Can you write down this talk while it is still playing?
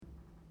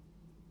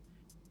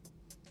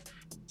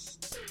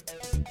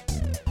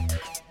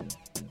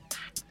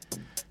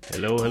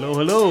Hello.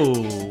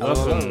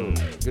 Welcome.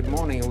 Good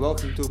morning and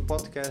welcome to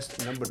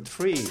podcast number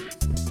 3.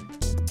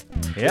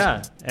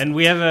 Yeah, and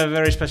we have a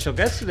very special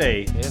guest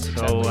today. Yes,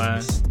 so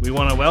exactly. we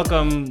want to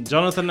welcome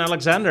Yonathan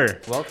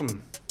Alexander.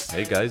 Welcome.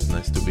 Hey guys,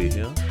 nice to be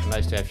here.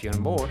 Nice to have you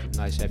on board.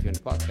 Nice to have you on the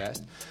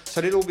podcast.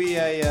 So it'll be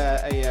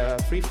a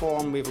free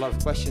form. We have a lot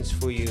of questions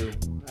for you.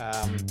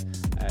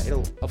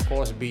 It'll of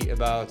course be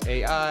about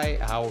AI,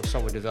 how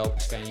software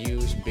developers can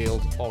use,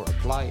 build or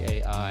apply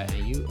AI,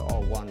 and you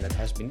are one that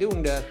has been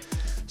doing that.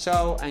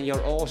 So, and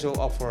you're also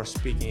up for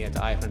speaking at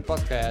the Ivan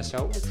podcast.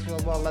 So,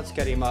 let's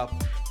get him up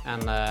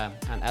and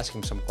ask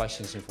him some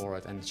questions for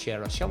it and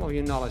share some of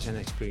your knowledge and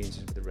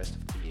experiences with the rest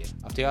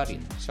of the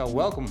audience. So,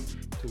 welcome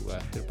to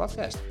the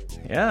podcast.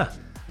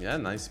 Yeah,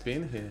 Nice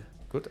being here.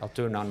 Good. I'll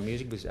turn on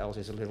music because else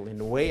is a little in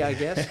the way, I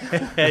guess.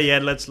 yeah.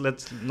 Let's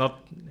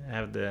not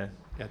have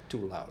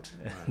too loud.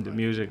 the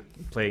music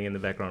playing in the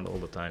background all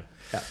the time.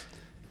 Yeah.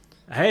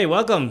 Hey,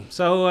 welcome.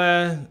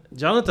 So,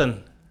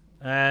 Jonathan,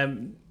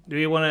 do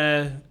you want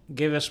to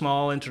give a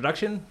small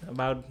introduction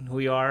about who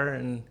you are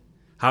and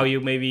how you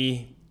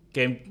maybe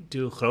came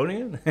to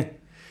Groningen?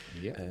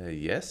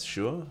 Yes,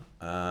 sure.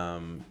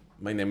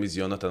 My name is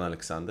Yonathan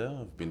Alexander.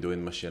 I've been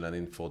doing machine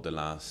learning for the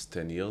last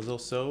 10 years or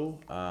so,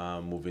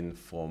 moving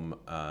from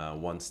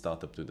one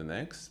startup to the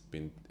next.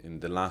 Been in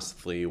the last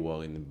 3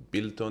 were in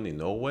BuiltOn in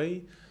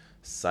Norway,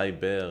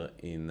 Cybear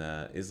in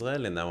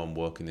Israel, and now I'm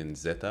working in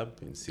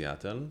XetHub in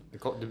Seattle.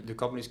 The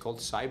company is called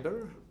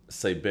Cyber?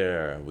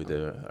 Cybear with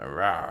a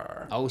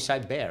rar. Oh,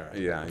 Cybear.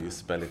 Yeah, you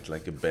spell it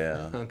like a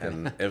bear. Okay.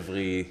 And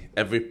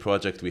every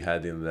project we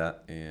had in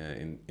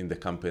the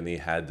company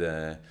had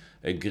a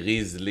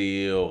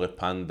grizzly or a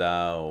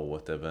panda or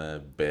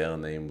whatever bear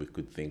name we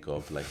could think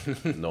of, like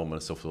normal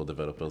software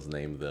developers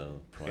name their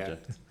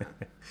project.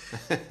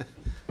 Yeah.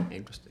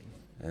 Interesting.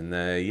 And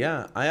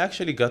I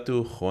actually got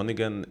to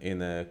Groningen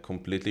in a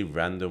completely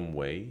random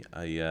way.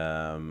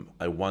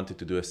 I wanted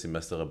to do a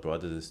semester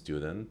abroad as a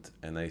student,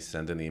 and I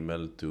sent an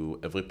email to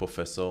every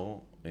professor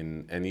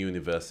in any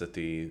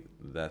university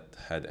that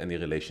had any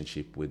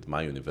relationship with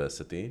my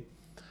university.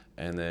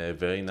 And a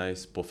very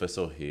nice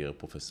professor here,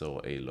 Professor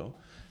Elo,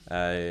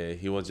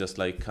 he was just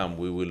like, come,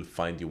 we will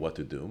find you what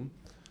to do.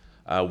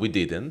 We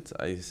didn't.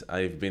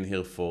 I've been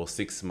here for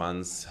 6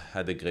 months,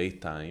 had a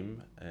great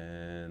time,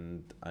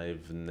 and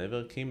I've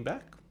never came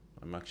back.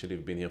 I'm actually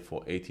been here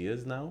for 8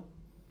 years now.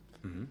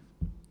 Mm-hmm.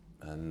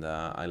 And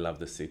I love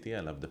the city, I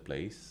love the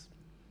place.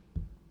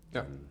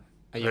 Yeah.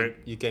 And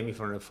you came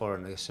here for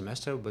a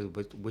semester,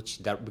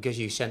 but because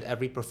you sent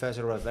every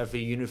professor of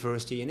every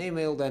university an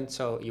email, then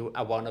so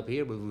I wound up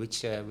here. But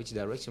which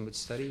direction, which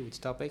study, which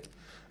topic?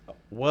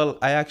 Well,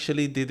 I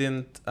actually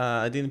didn't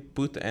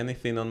put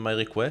anything on my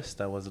request.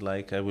 I was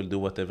like, I will do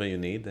whatever you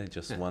need. I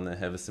just want to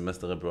have a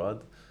semester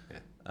abroad. Yeah.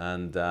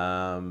 And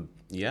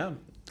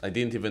I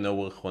didn't even know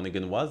where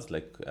Groningen was,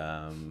 like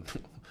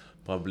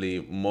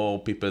probably more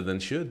people than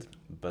should.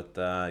 But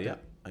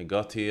I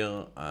got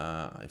here,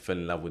 I fell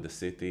in love with the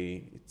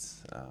city.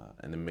 It's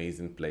an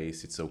amazing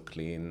place. It's so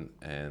clean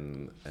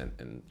and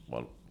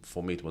well,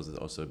 for me it was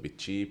also a bit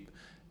cheap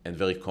and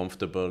very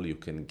comfortable. You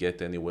can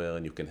get anywhere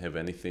and you can have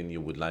anything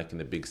you would like in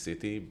a big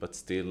city, but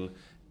still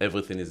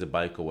everything is a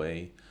bike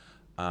away.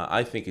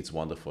 I think it's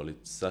wonderful.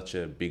 It's such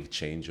a big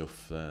change of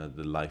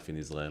the life in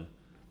Israel.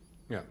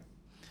 Yeah.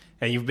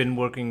 And you've been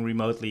working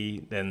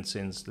remotely then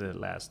since the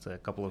last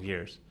couple of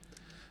years?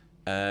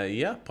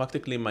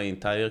 Practically my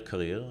entire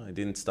career. I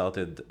didn't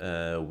started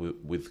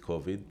with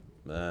COVID.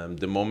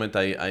 The moment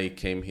I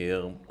came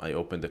here, I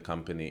opened a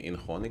company in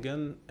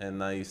Groningen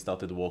and I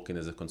started working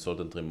as a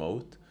consultant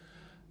remote.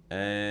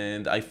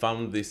 And I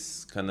found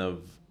this kind of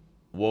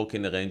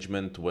working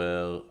arrangement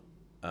where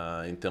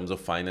in terms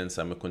of finance,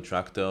 I'm a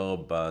contractor,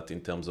 but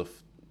in terms of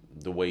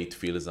the way it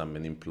feels, I'm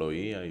an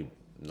employee. I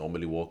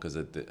normally work as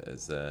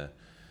a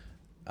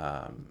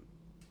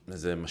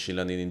machine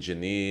learning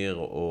engineer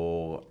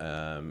or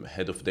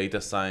head of data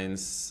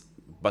science,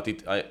 but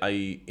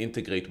I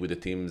integrate with the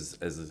teams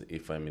as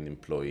if I'm an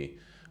employee.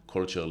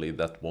 Culturally,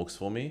 that works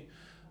for me.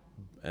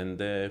 And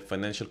the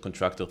financial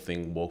contractor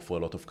thing works for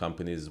a lot of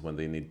companies when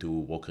they need to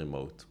work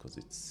remote because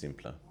it's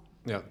simpler.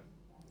 Yeah.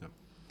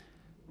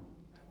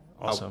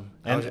 Awesome.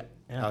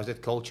 How's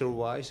that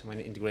culture-wise? When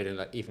integrated,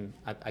 like even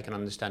I can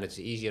understand it's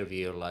easier if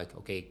you're like,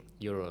 okay,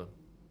 you're a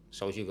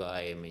social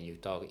guy. I mean, you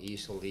talk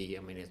easily. I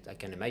mean, I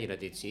can imagine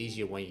that it's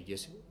easier when you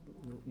just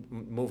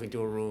move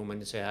into a room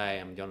and say, "Hi,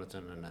 I'm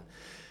Jonathan," and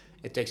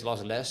it takes a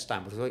lot less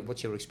time. But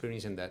what's your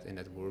experience in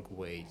that work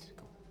way?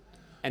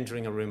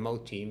 Entering a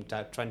remote team,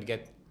 trying to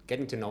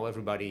getting to know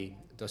everybody,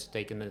 does it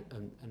take a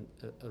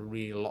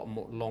really lot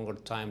more longer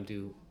time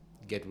to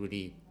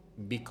really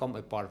become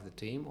a part of the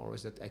team, or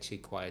is that actually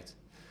quite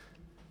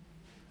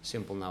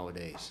simple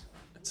nowadays?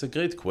 It's a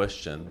great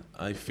question.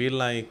 I feel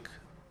like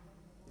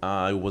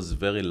I was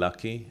very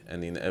lucky,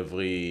 and in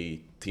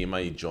every team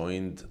I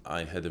joined,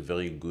 I had a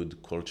very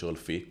good cultural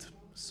fit.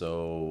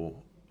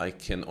 So I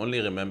can only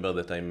remember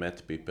that I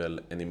met people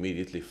and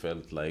immediately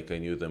felt like I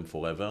knew them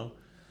forever.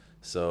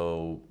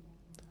 So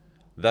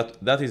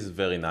That is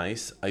very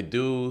nice. I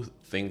do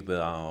think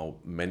there are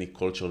many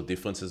cultural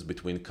differences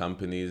between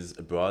companies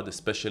abroad,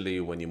 especially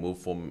when you move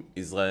from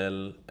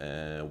Israel,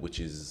 which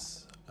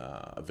is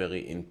a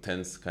very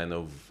intense kind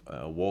of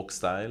work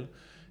style,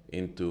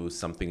 into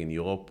something in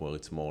Europe where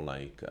it's more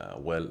like,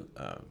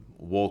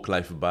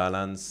 work-life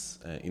balance.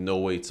 In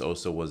Norway, it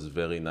also was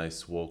very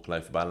nice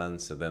work-life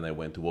balance. And then I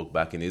went to work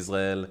back in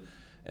Israel.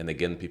 And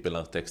again, people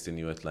are texting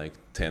you at like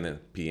 10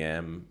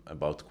 p.m.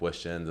 about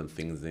questions and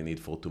things they need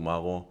for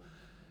tomorrow.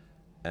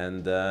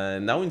 And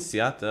now in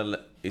Seattle,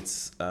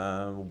 it's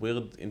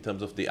weird in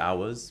terms of the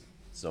hours.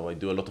 So I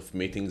do a lot of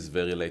meetings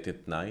very late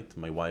at night.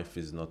 My wife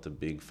is not a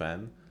big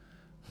fan,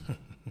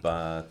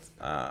 but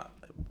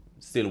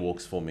still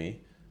works for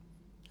me.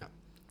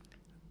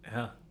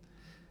 Yeah.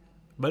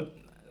 But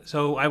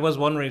so I was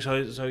wondering,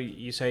 so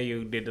you say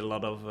you did a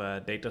lot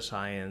of data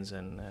science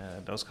and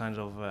those kinds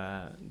of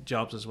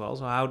jobs as well.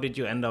 So how did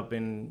you end up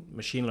in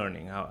machine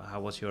learning? How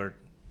was your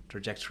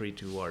trajectory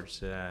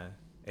towards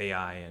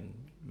AI and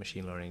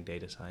machine learning,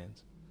 data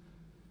science?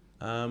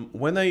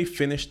 When I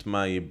finished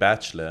my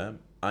bachelor,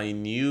 I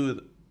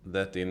knew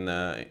that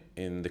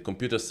in the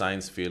computer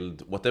science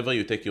field, whatever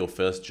you take your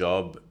first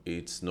job,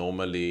 it's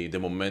normally the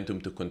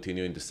momentum to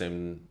continue in the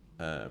same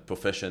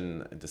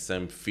profession, the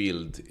same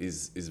field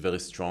is very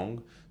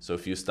strong. So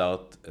if you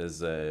start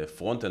as a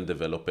front-end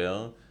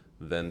developer,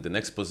 then the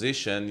next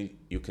position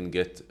you can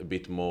get a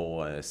bit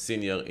more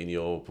senior in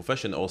your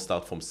profession or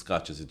start from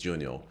scratch as a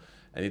junior.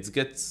 And it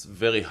gets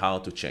very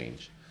hard to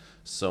change.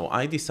 So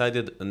I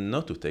decided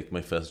not to take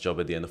my first job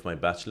at the end of my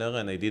bachelor,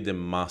 and I did a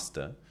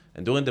master.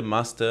 And during the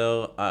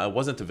master, I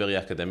wasn't a very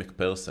academic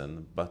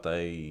person, but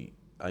I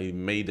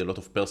made a lot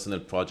of personal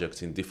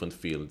projects in different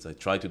fields. I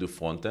tried to do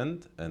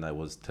front-end, and I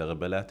was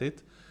terrible at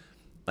it.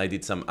 I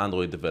did some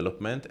Android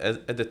development.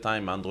 At the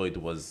time, Android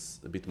was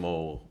a bit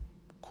more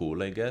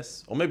cool, I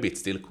guess. Or maybe it's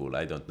still cool,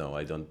 I don't know.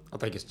 I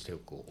think it's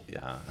still cool.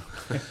 Yeah.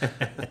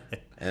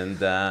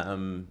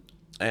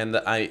 And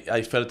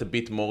I felt a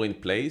bit more in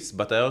place,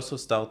 but I also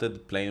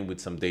started playing with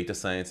some data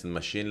science and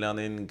machine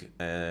learning.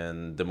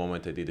 And the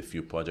moment I did a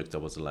few projects, I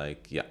was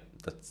like, yeah,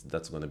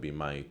 that's going to be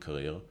my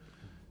career.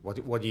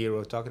 What year are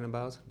we talking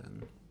about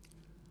then?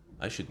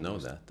 I should know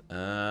that.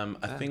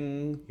 I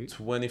think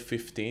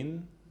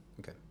 2015.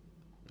 Okay.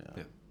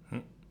 Yeah.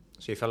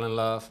 So you fell in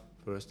love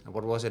first. And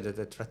what was it that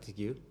attracted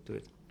you to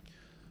it?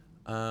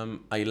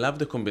 I love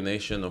the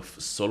combination of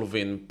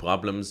solving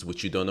problems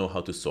which you don't know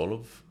how to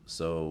solve.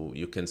 So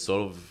you can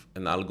solve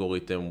an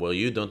algorithm where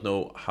you don't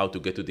know how to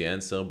get to the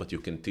answer, but you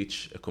can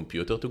teach a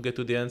computer to get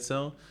to the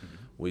answer,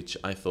 which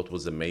I thought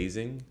was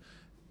amazing.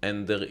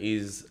 And there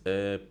is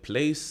a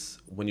place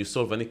when you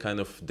solve any kind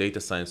of data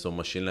science or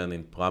machine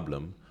learning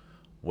problem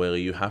where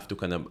you have to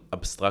kind of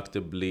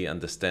abstractly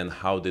understand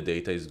how the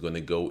data is going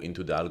to go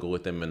into the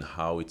algorithm and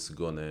how it's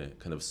going to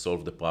kind of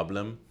solve the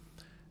problem.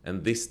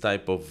 And this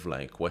type of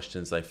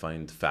questions I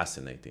find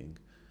fascinating.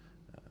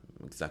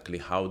 Exactly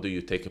how do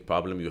you take a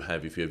problem you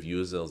have, if you have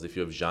users, if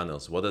you have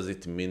genres, what does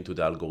it mean to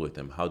the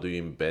algorithm? How do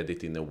you embed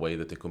it in a way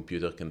that the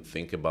computer can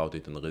think about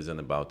it and reason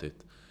about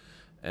it?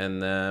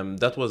 And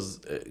that was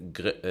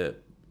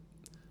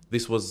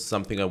this was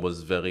something I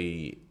was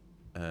very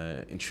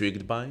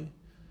intrigued by.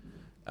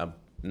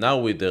 Now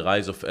with the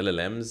rise of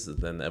LLMs,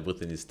 then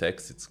everything is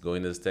text. It's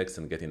going as text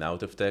and getting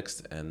out of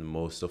text, and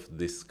most of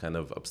this kind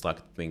of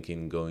abstract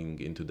thinking going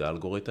into the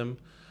algorithm.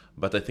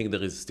 But I think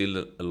there is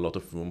still a lot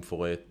of room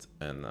for it,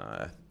 and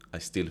I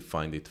still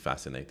find it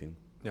fascinating.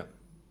 Yeah.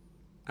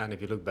 And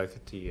if you look back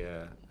at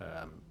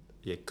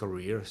your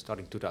career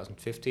starting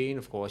 2015,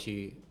 of course,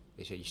 you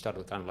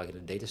started kind of like in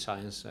the data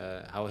science.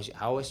 How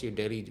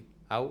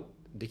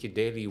did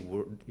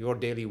your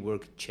daily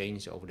work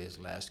change over this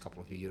last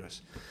couple of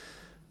years?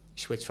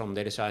 You switched from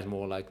data science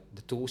more like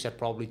the tools have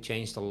probably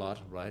changed a lot,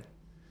 right?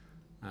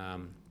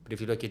 But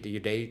if you look at the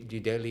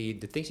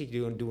things that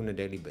you do on a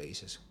daily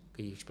basis,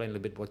 can you explain a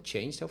little bit what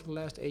changed over the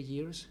last 8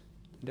 years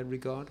in that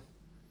regard?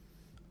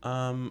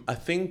 I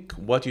think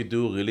what you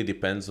do really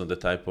depends on the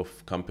type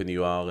of company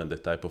you are and the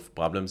type of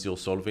problems you're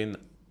solving.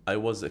 I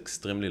was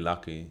extremely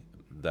lucky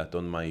that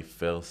on my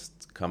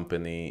first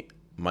company,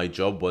 my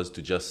job was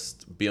to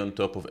just be on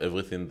top of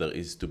everything there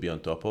is to be on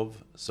top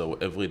of. So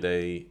every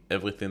day,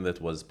 everything that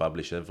was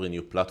published, every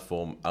new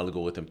platform,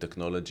 algorithm,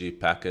 technology,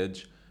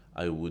 package,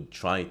 I would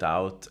try it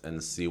out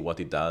and see what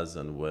it does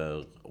and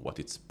what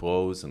its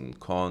pros and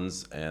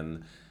cons.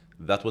 And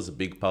that was a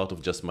big part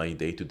of just my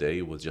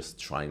day-to-day, was just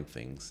trying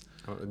things.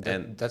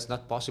 That's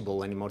not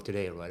possible anymore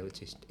today, right?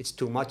 It's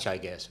too much, I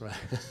guess, right?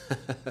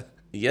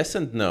 Yes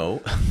and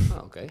no.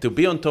 Okay. To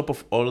be on top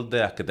of all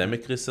the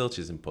academic research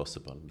is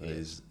impossible. There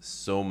is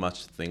so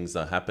much things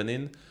are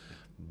happening,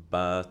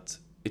 but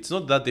it's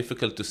not that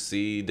difficult to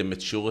see the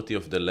maturity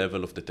of the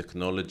level of the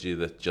technology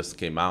that just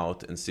came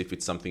out and see if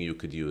it's something you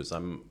could use.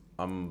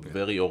 I'm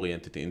very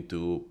oriented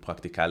into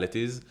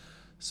practicalities.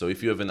 So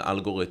if you have an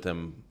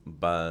algorithm,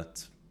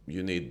 but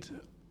you need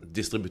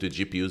distributed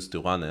GPUs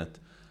to run it,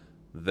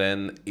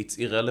 then it's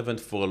irrelevant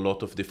for a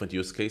lot of different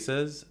use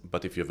cases.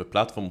 But if you have a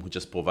platform who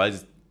just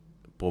provides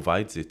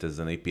provides it as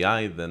an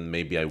API, then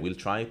maybe I will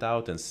try it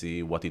out and see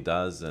what it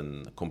does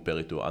and compare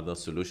it to other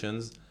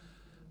solutions.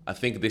 I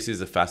think this is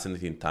a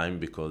fascinating time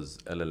because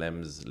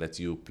LLMs let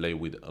you play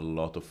with a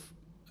lot of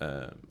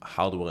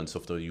hardware and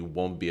software you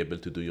won't be able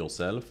to do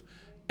yourself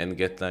and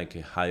get like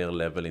a higher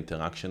level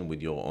interaction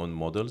with your own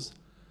models.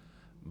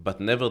 But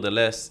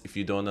nevertheless, if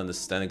you don't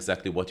understand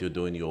exactly what you're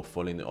doing, you're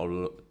falling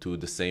all to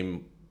the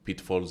same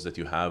pitfalls that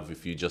you have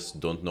if you just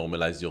don't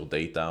normalize your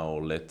data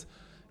or let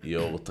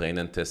your train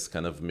and test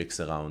kind of mix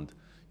around.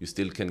 You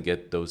still can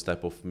get those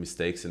type of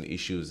mistakes and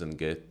issues and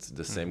get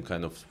the same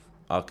kind of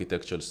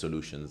architectural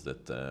solutions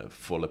that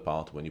fall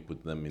apart when you put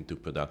them into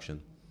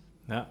production.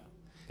 Yeah.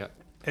 Yeah.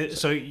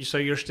 So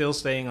you're still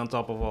staying on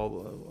top of all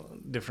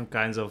different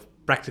kinds of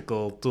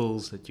practical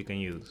tools that you can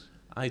use.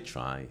 I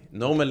try.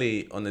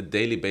 Normally, on a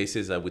daily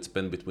basis, I would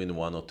spend between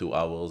 1 or 2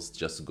 hours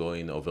just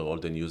going over all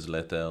the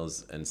newsletters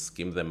and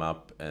skim them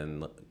up.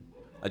 And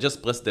I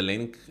just press the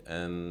link,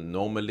 and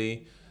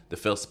normally the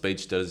first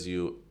page tells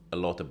you a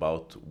lot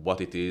about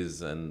what it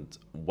is and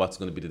what's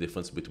going to be the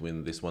difference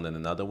between this one and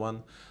another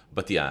one.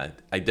 But yeah,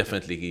 I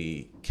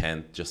definitely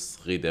can't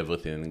just read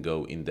everything and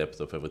go in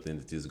depth of everything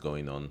that is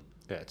going on.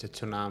 Yeah, it's a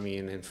tsunami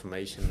in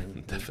information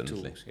and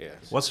Definitely. tools.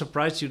 Yes. What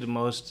surprised you the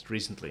most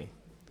recently?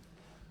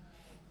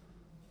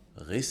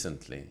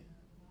 Recently?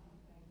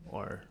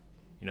 Or,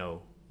 you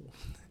know...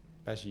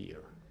 Past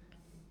year.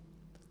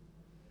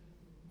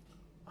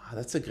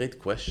 That's a great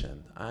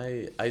question.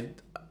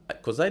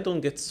 Because I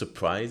don't get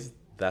surprised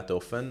that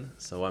often,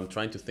 so I'm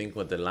trying to think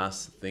what the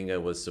last thing I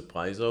was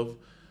surprised of.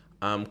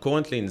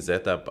 Currently in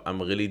XetHub,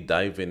 I'm really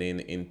diving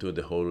into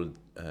the whole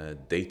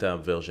data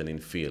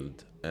versioning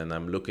field, and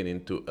I'm looking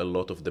into a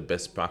lot of the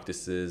best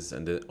practices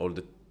and all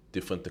the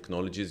different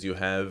technologies you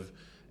have,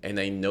 and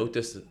I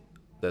noticed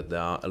that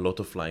there are a lot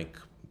of like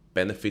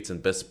benefits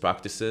and best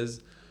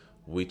practices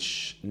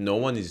which no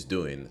one is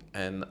doing.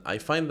 And I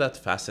find that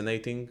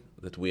fascinating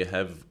that we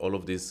have all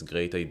of these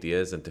great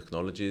ideas and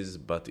technologies,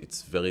 but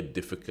it's very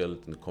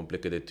difficult and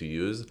complicated to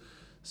use.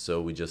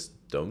 So we just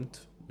don't.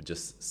 We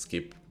just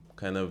skip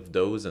kind of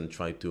those and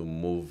try to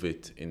move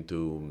it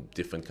into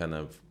different kind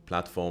of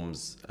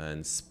platforms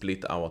and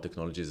split our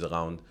technologies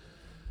around.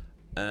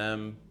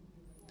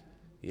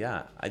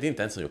 Yeah, I didn't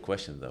answer your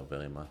question though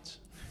very much.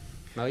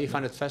 No, you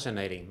find it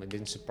fascinating. It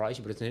didn't surprise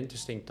you, but it's an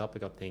interesting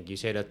topic, I think. You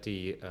say that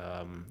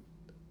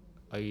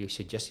are you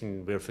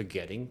suggesting we're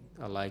forgetting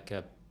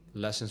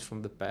lessons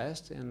from the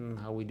past and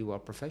how we do our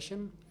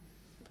profession?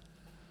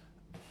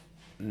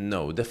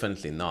 No,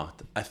 definitely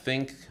not. I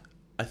think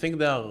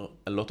there are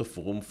a lot of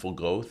room for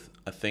growth.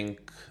 I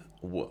think,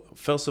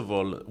 first of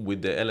all,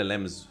 with the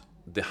LLMs,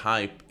 the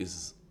hype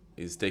is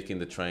taking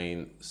the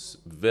train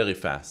very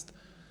fast.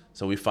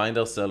 So we find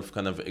ourselves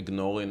kind of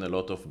ignoring a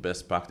lot of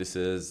best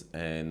practices,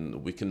 and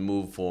we can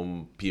move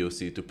from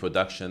POC to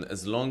production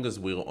as long as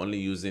we're only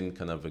using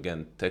kind of,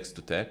 again, text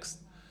to text.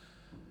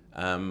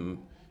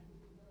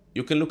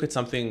 You can look at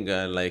something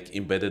like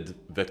embedded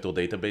vector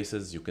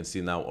databases. You can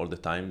see now all the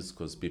times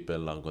because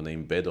people are going to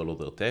embed all of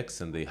their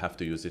text and they have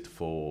to use it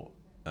for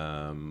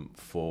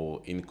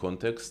in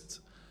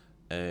context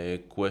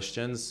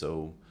questions.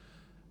 So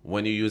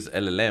when you use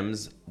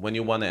LLMs, when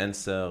you want to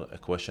answer a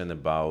question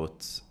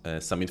about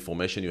some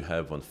information you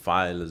have on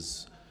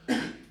files,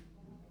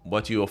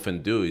 what you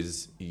often do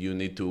is you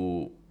need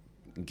to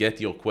get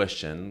your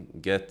question,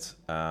 get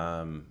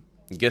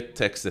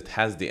text that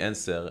has the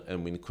answer,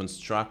 and we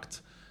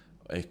construct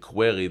a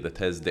query that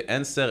has the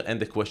answer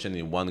and the question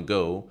in one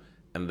go,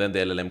 and then the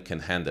LLM can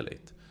handle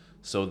it.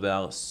 So there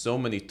are so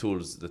many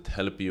tools that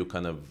help you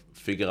kind of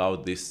figure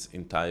out this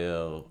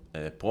entire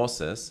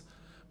process.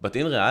 But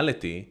in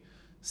reality,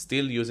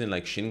 still using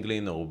like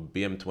Shingling or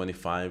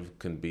BM25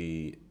 can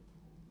be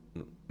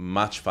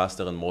much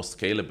faster and more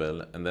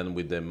scalable. And then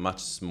with the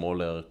much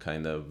smaller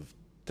kind of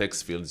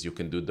text fields, you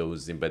can do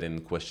those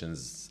embedding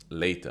questions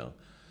later.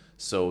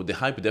 So the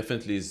hype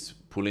definitely is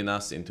pulling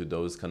us into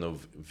those kind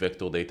of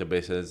vector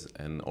databases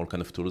and all kind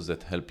of tools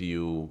that help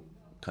you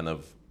kind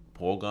of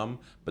program,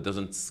 but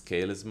doesn't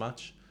scale as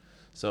much.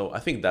 So I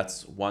think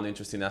that's one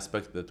interesting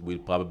aspect that we're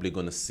probably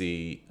going to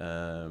see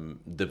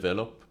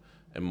develop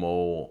a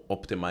more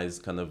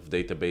optimized kind of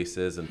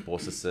databases and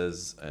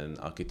processes and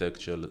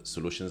architectural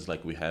solutions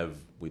like we have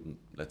with,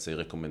 let's say,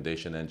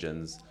 recommendation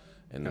engines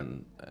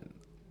and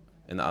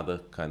other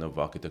kind of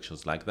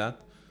architectures like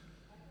that.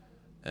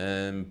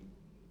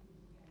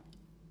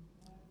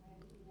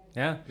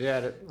 Yeah.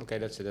 Yeah. Okay.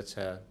 That's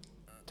a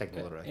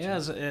technical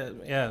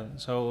direction. Yeah.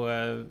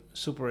 So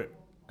super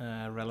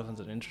relevant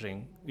and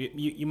interesting.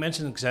 You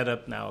mentioned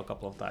XetHub now a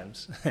couple of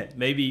times.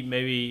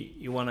 maybe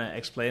you want to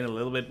explain a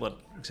little bit what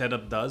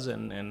XetHub does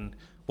and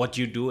what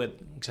you do at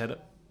XetHub.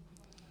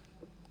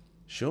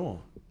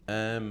 Sure.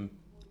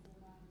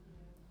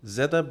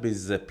 XetHub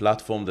is a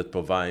platform that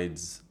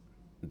provides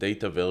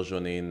data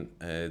versioning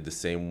the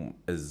same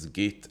as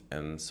Git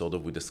and sort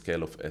of with the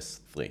scale of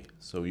S3.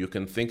 So you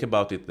can think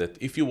about it that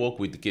if you work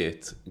with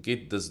Git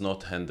does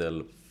not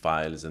handle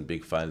files and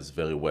big files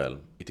very well.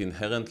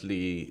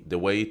 The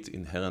way it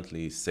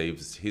inherently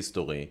saves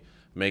history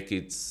make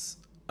it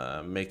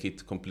make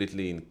it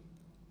completely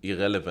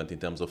irrelevant in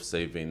terms of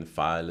saving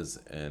files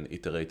and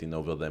iterating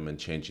over them and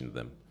changing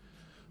them.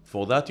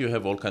 For that, you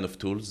have all kind of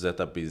tools.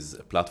 XetHub is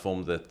a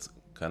platform that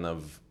kind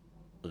of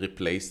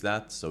replace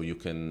that, so you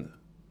can,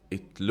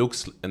 it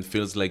looks and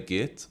feels like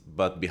Git,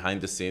 but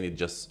behind the scene, it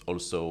just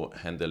also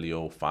handle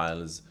your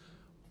files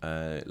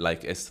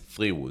like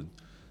S3 would.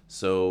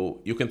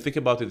 So you can think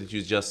about it that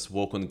you just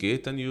work on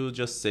Git and you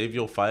just save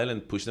your file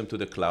and push them to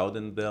the cloud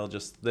and they're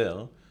just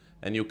there.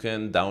 And you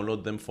can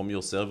download them from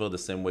your server the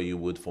same way you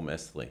would from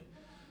S3.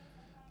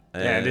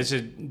 Yeah, this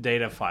is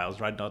data files,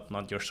 right?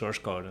 Not your source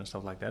code and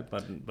stuff like that,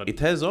 but it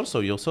has also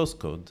your source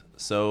code.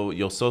 So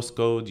your source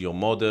code, your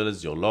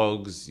models, your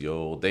logs,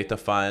 your data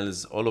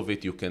files, all of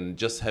it, you can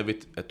just have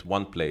it at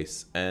one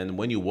place. And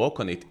when you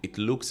work on it, it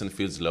looks and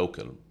feels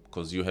local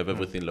because you have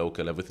everything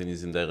local, everything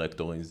is in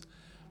directories.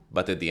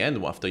 But at the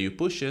end, after you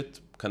push it,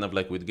 kind of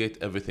like with Git,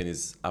 everything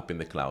is up in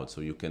the cloud. So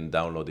you can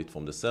download it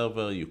from the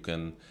server, you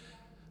can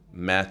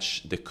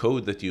match the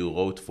code that you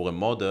wrote for a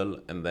model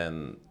and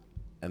then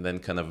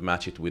kind of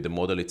match it with the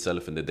model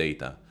itself and the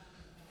data.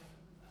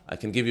 I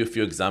can give you a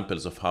few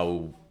examples of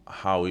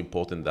how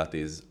important that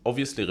is.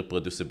 Obviously,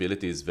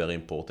 reproducibility is very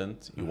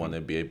important. You want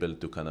to be able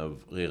to kind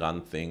of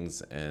rerun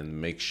things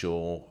and make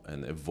sure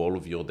and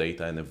evolve your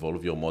data and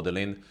evolve your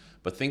modeling.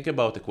 But think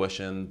about the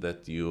question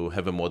that you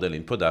have a model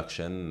in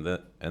production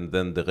and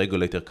then the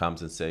regulator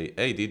comes and say,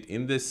 hey,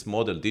 in this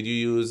model, did you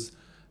use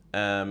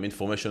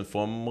information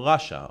from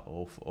Russia?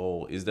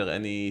 Or is there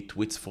any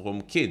tweets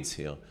from kids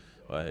here?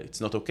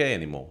 It's not okay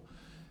anymore.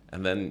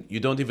 And then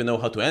you don't even know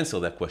how to answer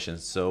that question.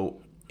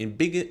 So in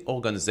big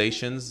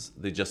organizations,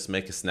 they just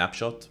make a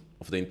snapshot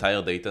of the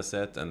entire data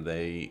set and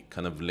they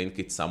kind of link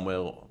it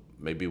somewhere,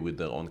 maybe with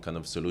their own kind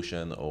of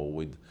solution or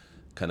with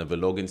kind of a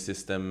login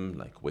system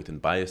like weight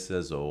and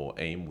biases or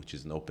AIM, which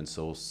is an open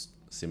source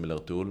similar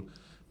tool.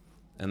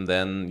 And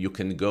then you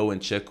can go and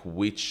check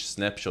which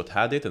snapshot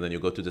had it, and then you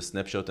go to the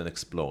snapshot and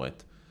explore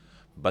it.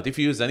 But if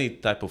you use any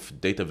type of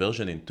data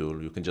versioning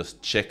tool, you can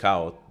just check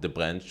out the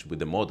branch with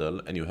the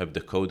model and you have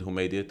the code who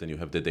made it and you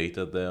have the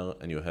data there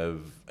and you have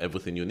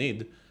everything you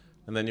need.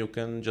 And then you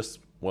can just,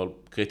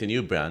 create a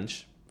new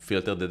branch,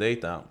 filter the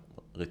data,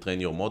 retrain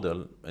your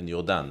model, and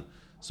you're done.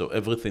 So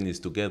everything is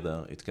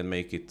together. It can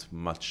make it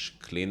much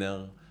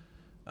cleaner.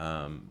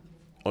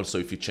 Also,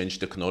 if you change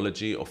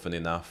technology, often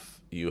enough,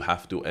 you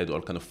have to add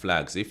all kind of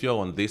flags. If you're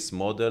on this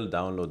model,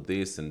 download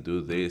this and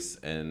do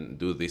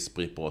this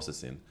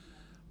pre-processing.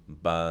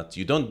 But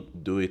you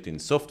don't do it in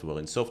software.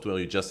 In software,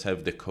 you just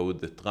have the code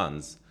that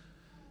runs.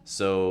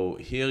 So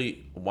here,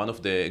 one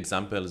of the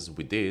examples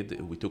we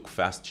took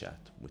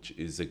FastChat, which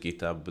is a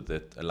GitHub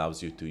that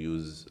allows you to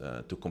use,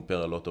 to compare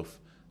a lot of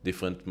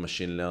different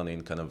machine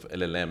learning kind of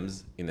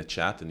LLMs in a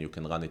chat, and you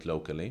can run it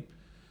locally.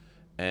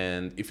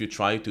 And if you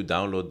try to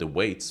download the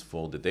weights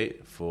for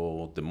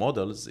the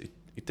models,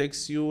 it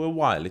takes you a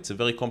while. It's a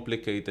very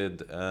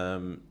complicated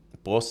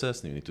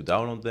process. You need to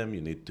download them.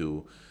 You need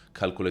to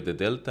calculate the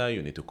delta,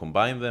 you need to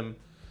combine them.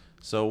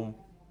 So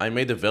I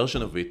made a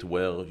version of it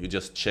where you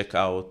just check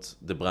out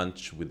the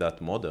branch with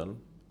that model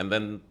and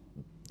then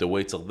the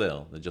weights are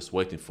there, they're just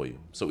waiting for you.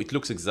 So it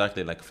looks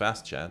exactly like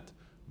FastChat,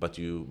 but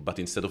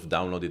instead of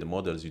downloading the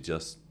models, you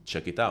just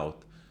check it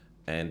out.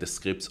 And the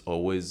scripts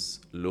always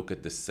look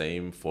at the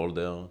same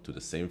folder, to the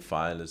same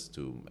files,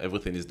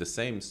 everything is the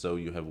same, so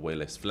you have way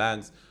less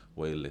flags,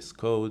 way less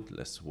code,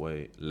 less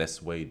way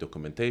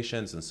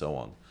documentations, and so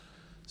on.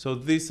 So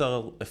these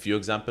are a few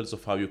examples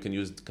of how you can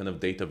use kind of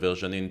data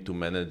versioning to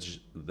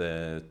manage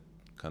the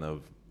kind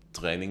of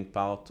training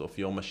part of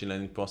your machine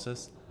learning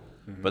process.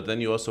 Mm-hmm. But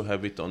then you also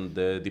have it on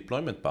the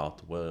deployment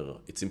part where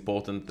it's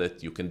important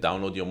that you can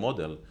download your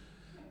model.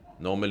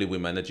 Normally we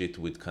manage it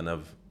with kind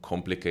of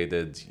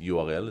complicated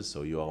URLs.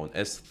 So you are on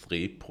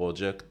S3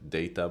 project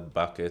data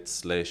bucket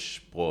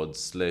 /prod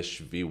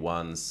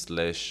 /v1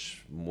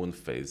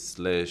 /moonphase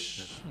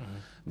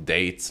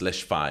 /date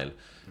 /file.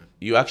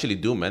 You actually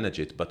do manage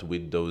it, but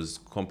with those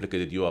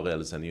complicated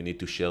URLs, and you need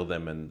to share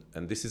them,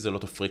 and this is a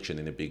lot of friction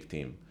in a big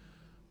team.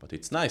 But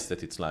it's nice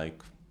that it's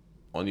like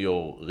on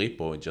your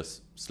repo,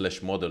 just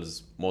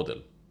 /models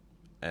model,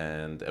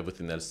 and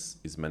everything else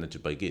is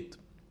managed by Git.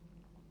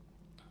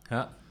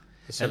 Yeah.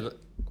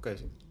 Okay.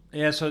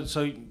 Yeah.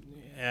 So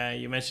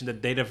you mentioned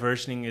that data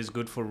versioning is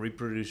good for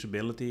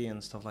reproducibility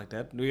and stuff like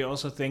that. Do you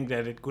also think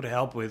that it could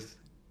help with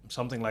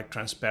something like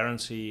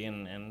transparency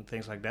and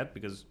things like that?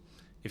 Because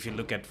if you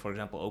look at, for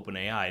example,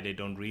 OpenAI, they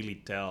don't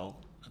really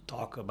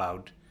talk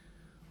about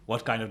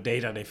what kind of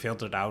data they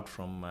filtered out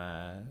from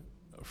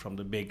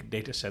the big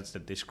data sets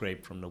that they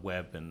scrape from the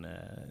web and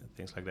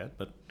things like that.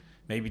 But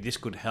maybe this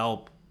could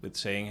help with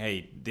saying,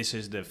 hey, this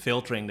is the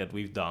filtering that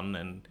we've done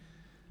and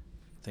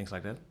things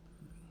like that.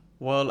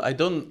 Well, I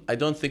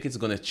don't think it's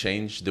going to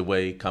change the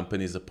way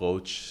companies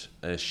approach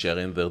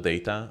sharing their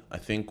data. I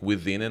think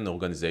within an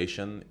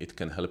organization, it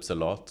can help a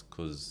lot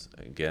because,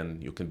 again,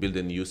 you can build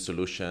a new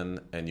solution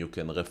and you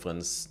can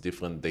reference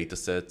different data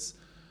sets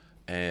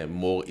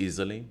more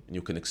easily, and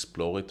you can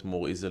explore it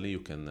more easily.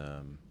 You can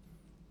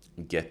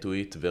get to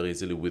it very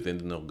easily within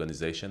an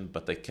organization,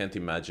 but I can't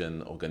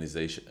imagine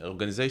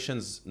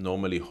organizations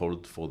normally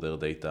hold for their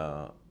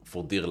data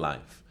for dear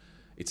life.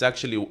 It's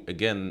actually,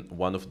 again,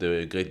 one of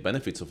the great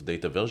benefits of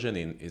data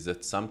versioning is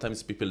that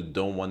sometimes people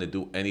don't want to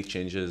do any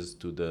changes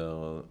to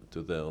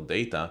their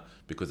data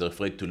because they're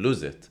afraid to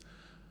lose it.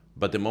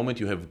 But the moment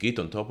you have Git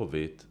on top of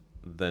it,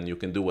 then you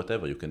can do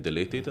whatever. You can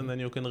delete it and then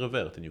you can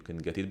revert and you can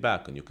get it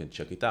back and you can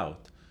check it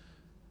out.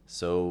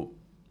 So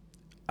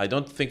I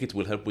don't think it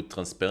will help with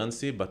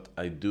transparency, but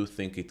I do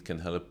think it can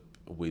help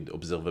with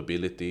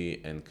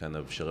observability and kind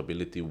of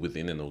shareability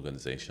within an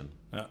organization.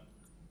 Yeah,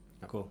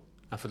 cool.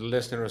 And for the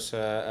listeners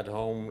at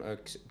home,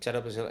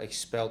 XetHub is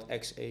spelled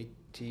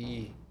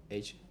XetHub.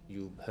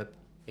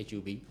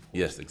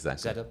 Yes,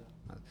 exactly. XetHub.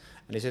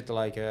 And is it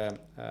like,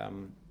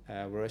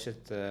 where is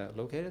it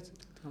located?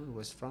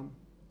 Where is it from?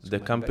 The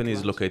company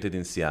is located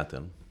in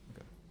Seattle.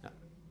 Okay. Yeah.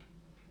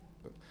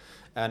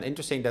 And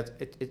interesting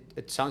that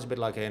it sounds a bit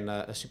like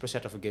a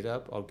superset of a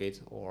GitHub or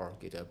Git or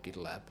GitHub,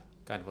 GitLab,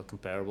 kind of a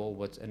comparable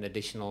with an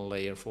additional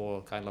layer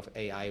for kind of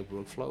AI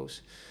workflows.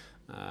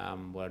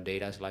 Where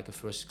data is like a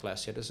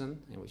first-class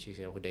citizen, in which you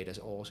say, well, data is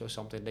also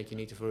something that you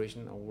need to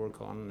version or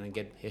work on and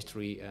get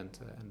history and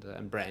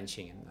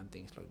branching and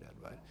things like that,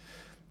 right?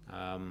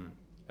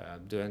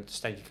 Do I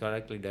understand you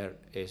correctly? There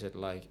is it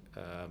like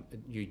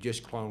you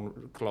just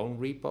clone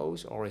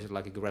repos, or is it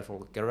like a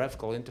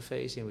graphical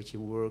interface in which you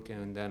work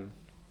and then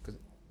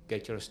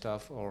get your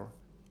stuff, or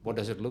what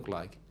does it look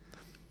like?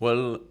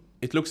 Well,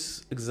 it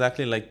looks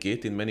exactly like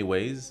Git in many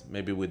ways,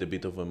 maybe with a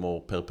bit of a more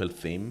purple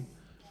theme.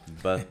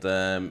 But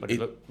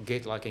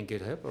Git like in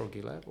GitHub or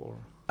GitLab or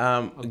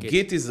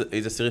Git is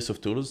a series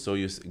of tools. So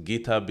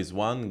GitHub is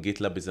one,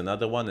 GitLab is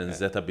another one, and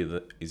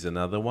XetHub is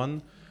another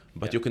one.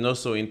 But you can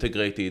also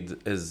integrate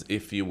it as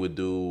if you would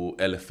do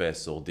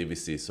LFS or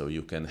DVC. So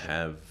you can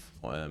have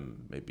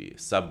maybe a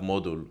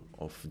sub-module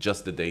of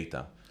just the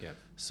data. Yeah.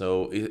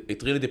 So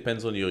it really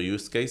depends on your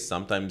use case.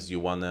 Sometimes you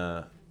want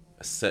to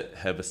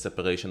have a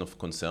separation of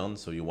concern.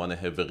 So you want to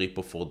have a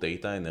repo for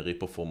data and a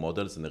repo for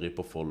models and a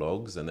repo for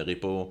logs and a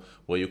repo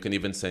where you can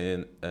even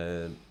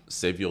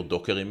save your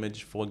Docker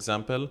image, for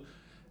example.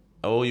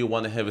 Or you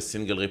want to have a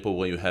single repo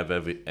where you have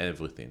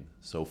everything.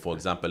 So for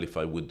example, if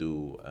I would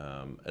do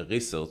a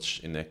research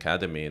in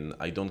academy and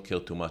I don't care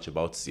too much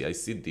about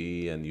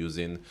CI/CD and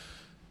using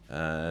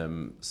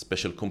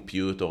special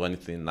compute or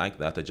anything like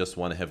that, I just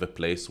want to have a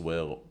place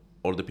where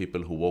all the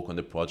people who work on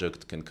the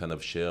project can kind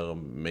of share,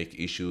 make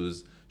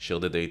issues, share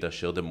the data,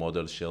 share the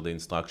models, share the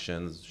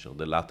instructions, share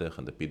the LaTeX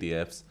and the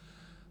PDFs,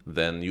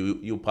 then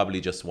you probably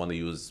just want to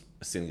use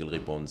a single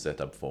repo on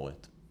XetHub for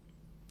it.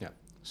 Yeah,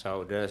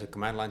 so there's a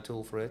command line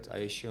tool for it, I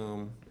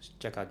assume. Just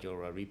check out your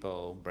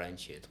repo,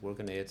 branch it, work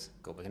on it,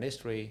 go back in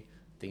history,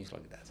 things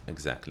like that.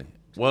 Exactly.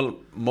 Well,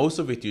 most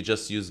of it you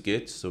just use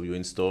Git, so you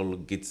install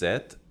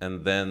git-zet,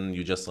 and then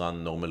you just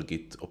run normal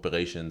Git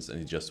operations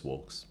and it just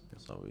works.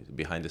 So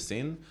behind the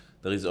scene,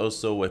 there is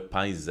also a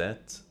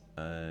PyZet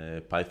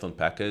Python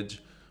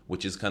package,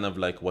 which is kind of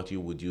like what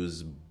you would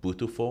use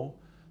Boto for.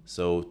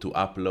 So to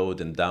upload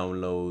and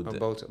download.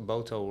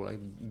 Boto, like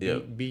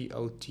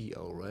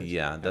B-O-T-O, right?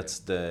 Yeah, that's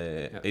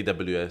the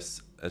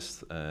AWS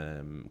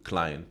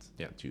client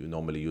that you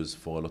normally use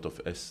for a lot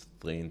of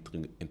S3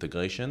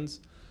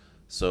 integrations.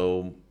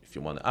 So if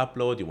you want to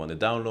upload, you want to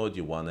download,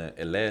 you want to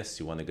LS,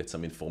 you want to get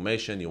some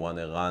information, you want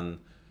to run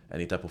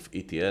any type of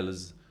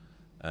ETLs,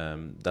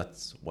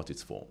 that's what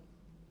it's for.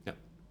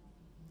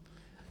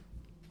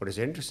 What is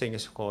interesting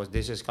is, of course,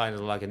 this is kind of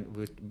like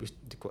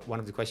one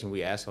of the questions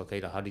we asked, okay,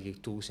 how did your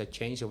tool set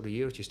change over the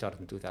years? You started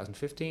in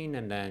 2015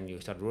 and then you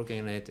started working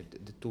on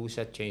it. The tool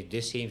set changed.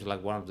 This seems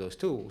like one of those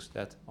tools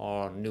that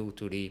are new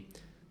to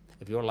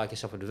if you're like a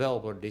software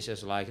developer, this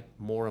is like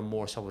more and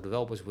more software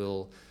developers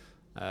will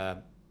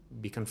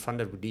be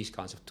confronted with these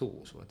kinds of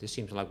tools. But this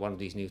seems like one of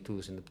these new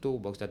tools in the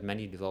toolbox that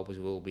many developers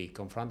will be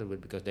confronted with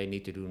because they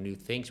need to do new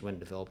things when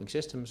developing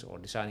systems or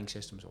designing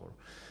systems or...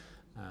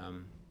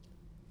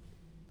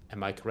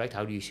 Am I correct?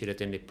 How do you see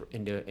that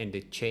in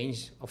the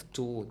change of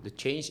the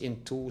change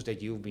in tools that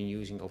you've been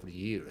using over the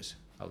years?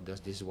 How does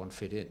this one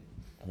fit in?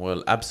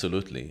 Well,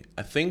 absolutely.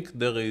 I think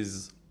there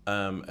is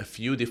a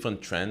few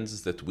different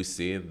trends that we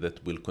see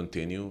that will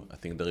continue. I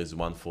think there is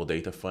one for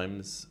data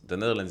frames. The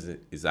Netherlands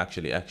is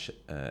actually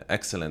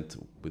excellent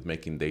with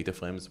making data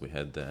frames. We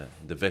had the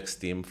Vaex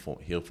team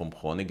here from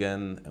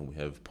Groningen, and we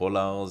have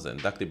Polars, and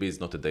DuckDB is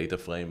not a data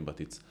frame,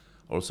 but it's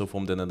also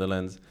from the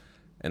Netherlands.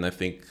 And I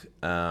think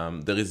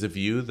there is a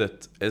view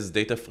that as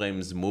data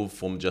frames move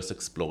from just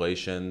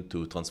exploration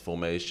to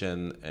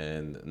transformation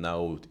and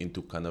now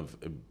into kind of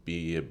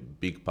be a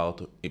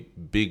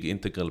big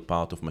integral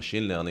part of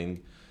machine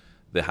learning,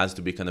 there has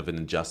to be kind of an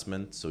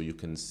adjustment so you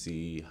can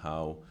see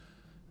how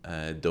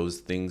those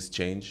things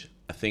change.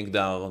 I think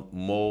there are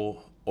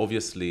more,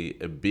 obviously,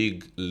 a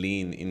big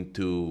lean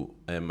into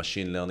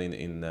machine learning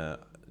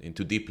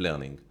into deep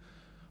learning,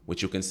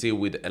 which you can see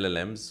with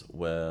LLMs,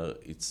 where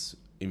it's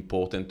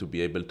important to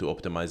be able to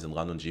optimize and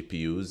run on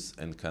GPUs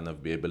and kind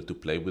of be able to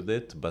play with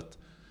it. But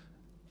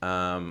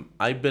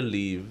I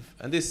believe,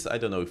 and this, I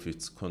don't know if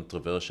it's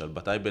controversial,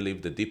 but I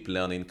believe the deep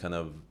learning kind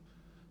of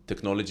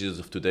technologies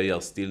of today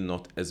are still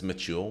not as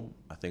mature.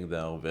 I think they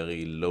are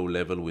very low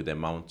level with the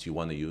amount you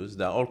want to use.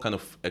 There are all kind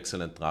of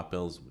excellent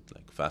wrappers with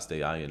like Fast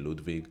AI and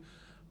Ludwig,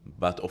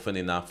 but often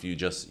enough you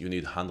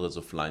need hundreds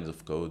of lines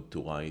of code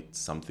to write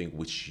something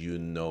which you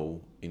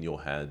know in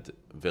your head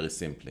very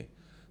simply.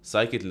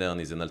 Scikit-learn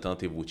is an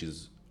alternative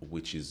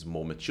which is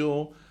more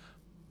mature,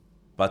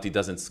 but it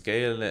doesn't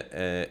scale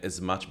as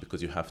much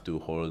because you have to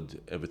hold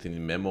everything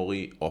in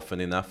memory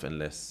often enough,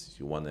 unless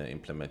you want to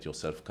implement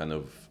yourself kind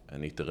of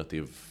an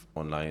iterative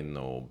online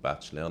or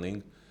batch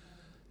learning.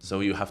 So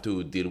you have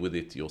to deal with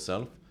it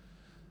yourself.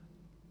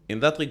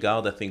 In that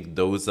regard, I think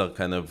those are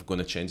kind of going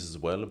to change as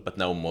well. But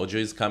now Mojo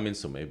is coming,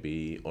 so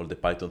maybe all the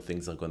Python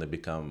things are going to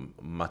become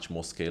much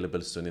more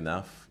scalable soon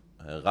enough.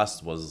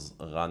 Rust was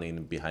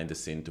running behind the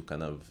scene to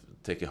kind of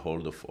take a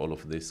hold of all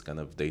of this kind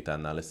of data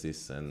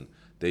analysis and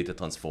data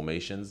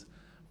transformations.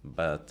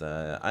 But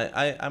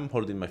I'm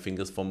holding my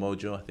fingers for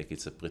Mojo. I think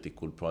it's a pretty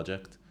cool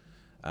project.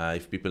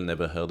 If people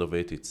never heard of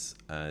it, it's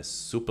a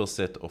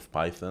superset of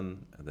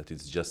Python that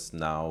is just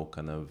now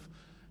kind of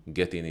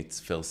getting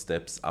its first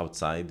steps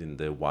outside in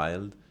the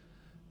wild.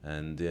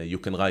 And you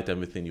can write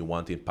everything you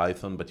want in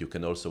Python, but you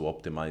can also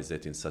optimize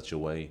it in such a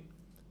way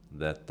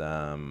that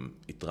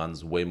it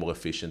runs way more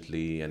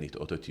efficiently, and it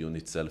auto-tunes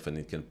itself, and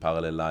it can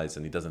parallelize,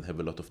 and it doesn't have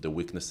a lot of the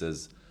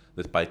weaknesses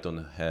that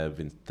Python have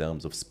in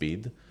terms of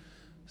speed.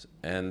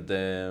 And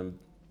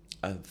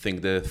I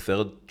think the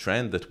third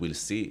trend that we'll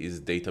see is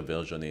data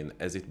versioning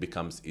as it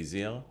becomes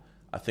easier.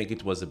 I think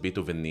it was a bit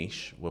of a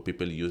niche where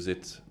people use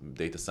it,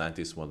 data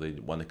scientists, when they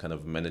want to kind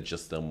of manage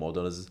just their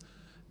models,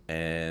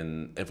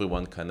 and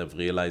everyone kind of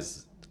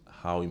realized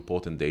how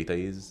important data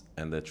is,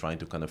 and they're trying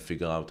to kind of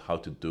figure out how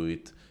to do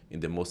it in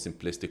the most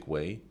simplistic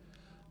way.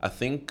 I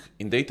think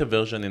in data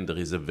versioning, there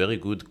is a very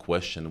good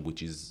question,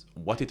 which is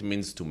what it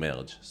means to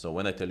merge. So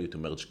when I tell you to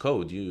merge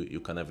code, you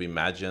kind of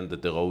imagine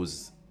that the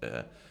rows,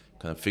 kind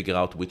of figure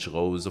out which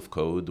rows of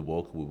code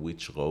work with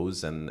which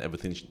rows, and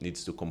everything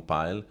needs to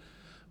compile.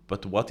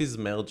 But what is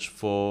merge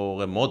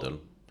for a model?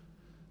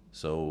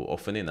 So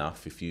often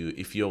enough, if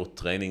your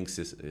training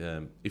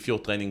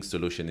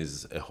solution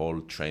is a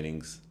whole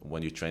trainings,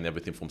 when you train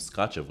everything from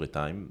scratch every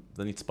time,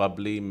 then it's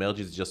probably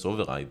merge is just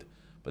override.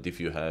 But if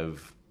you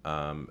have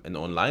an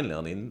online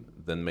learning,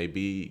 then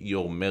maybe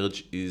your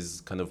merge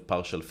is kind of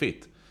partial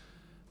fit.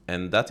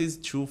 And that is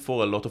true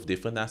for a lot of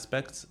different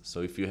aspects.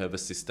 So if you have a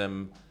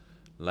system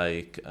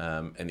like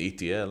an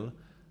ETL,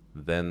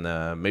 then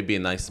maybe a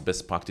nice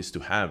best practice to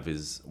have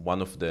is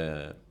one of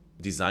the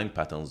design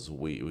patterns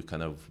we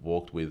kind of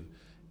worked with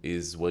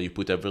is where you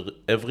put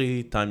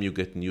every time you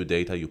get new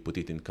data, you put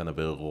it in kind of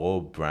a raw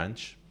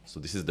branch. So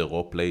this is the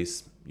raw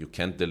place. You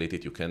can't delete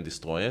it, you can't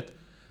destroy it.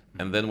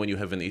 And then when you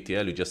have an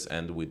ETL, you just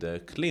end with a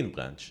clean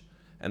branch.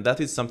 And that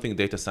is something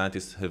data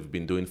scientists have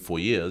been doing for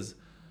years.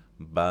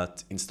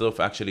 But instead of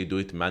actually do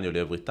it manually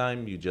every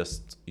time,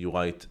 you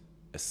write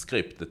a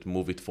script that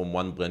move it from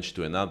one branch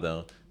to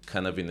another,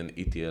 kind of in an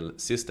ETL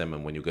system.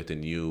 And when you get a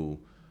new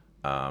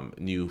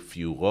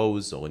few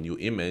rows or a new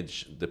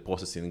image, the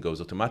processing goes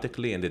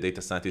automatically, and the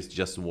data scientists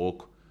just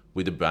work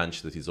with the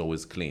branch that is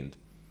always cleaned.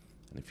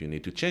 And if you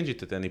need to change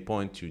it at any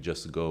point, you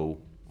just go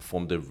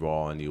from the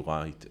raw and you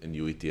write a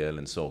new ETL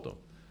and sort of.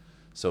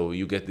 So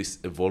you get this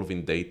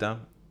evolving data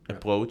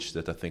approach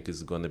that I think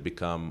is going to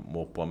become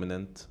more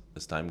prominent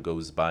as time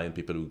goes by, and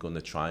people are going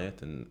to try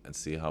it and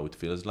see how it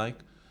feels like.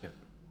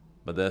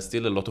 But there's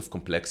still a lot of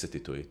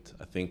complexity to it.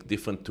 I think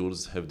different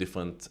tools have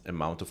different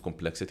amount of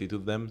complexity to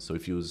them. So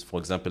if you use, for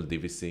example,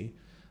 DVC,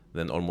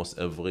 then almost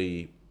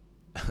every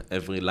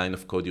line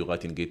of code you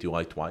write in Git, you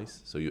write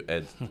twice. So you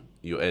add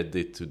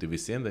it to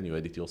DVC, and then you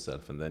add it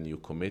yourself, and then you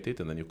commit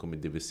it, and then you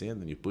commit DVC,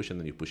 and then you push, and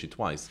then you push it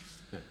twice.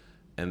 Yeah.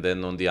 And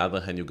then on the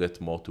other hand, you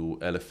get more to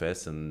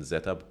LFS and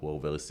XetHub, who are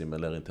very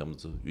similar in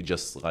terms of you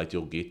just write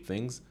your Git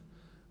things.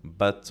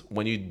 But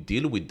when you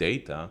deal with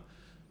data,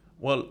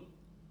 well,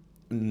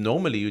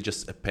 normally you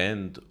just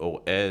append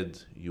or add,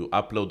 you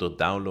upload or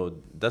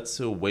download. That's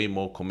a way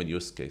more common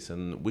use case,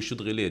 and we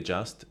should really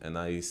adjust. And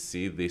I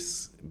see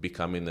this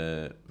becoming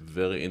a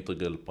very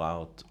integral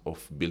part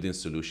of building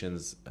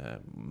solutions,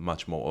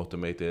 much more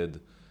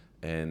automated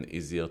and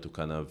easier to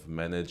kind of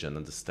manage and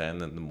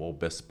understand, and more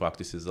best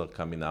practices are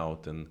coming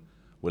out, and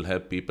will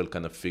help people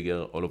kind of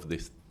figure all of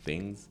these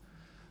things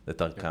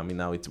that are coming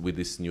out with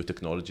these new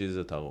technologies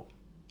that are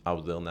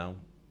out there now.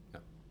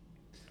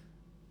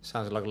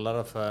 Sounds like a lot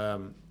of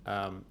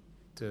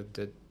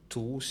the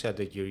tool set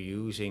that you're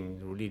using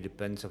really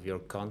depends on your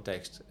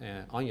context,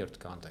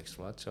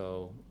 right?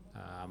 So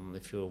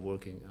if you're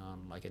working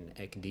on like in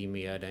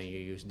academia, then you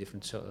use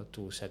different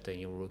tool set than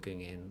you're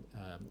working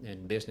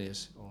in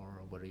business,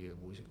 or whether you're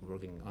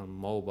working on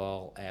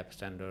mobile app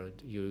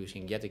standard, you're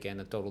using yet again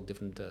a total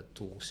different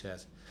tool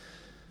set.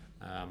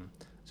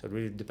 So it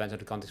really depends on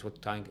the context, what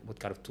kind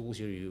of tools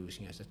you're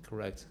using. Is that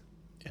correct?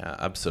 Yeah,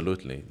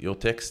 absolutely. Your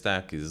tech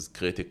stack is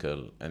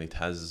critical, and it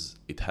has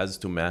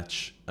to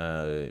match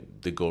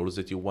the goals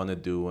that you want to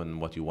do and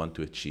what you want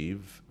to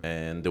achieve.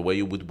 And the way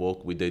you would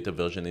work with data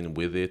versioning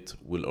with it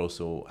will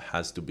also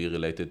has to be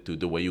related to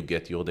the way you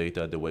get your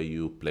data, the way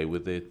you play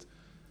with it.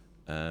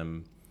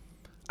 Um,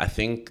 I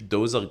think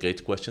those are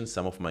great questions.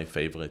 Some of my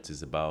favorites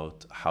is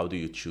about how do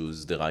you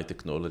choose the right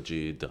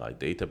technology, the right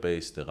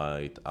database, the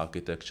right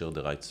architecture,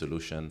 the right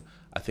solution.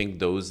 I think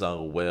those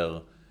are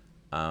where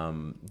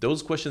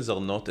those questions are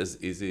not as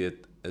easy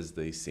as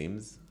they seem.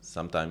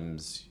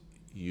 Sometimes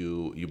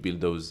you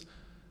build those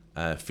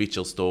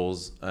feature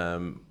stores.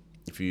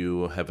 If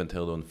you haven't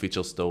heard on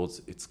feature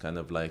stores, it's kind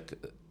of like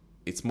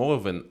it's more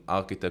of an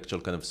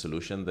architectural kind of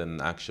solution than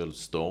an actual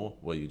store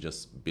where you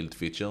just build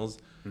features.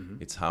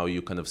 It's how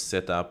you kind of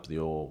set up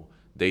your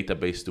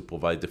database to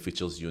provide the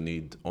features you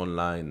need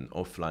online,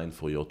 offline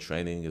for your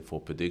training and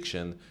for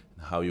prediction,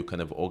 and how you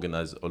kind of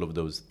organize all of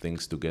those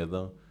things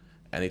together.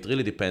 And it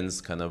really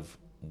depends kind of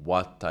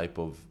what type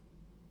of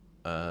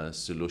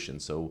solution.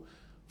 So,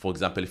 for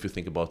example, if you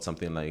think about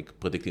something like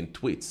predicting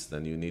tweets,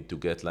 then you need to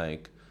get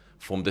like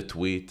from the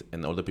tweet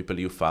and all the people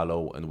you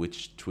follow and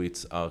which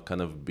tweets are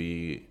kind of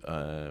be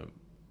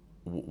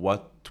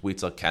what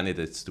tweets are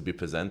candidates to be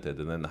presented,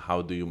 and then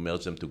how do you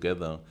merge them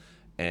together.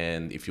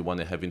 And if you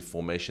want to have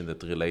information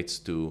that relates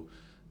to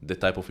the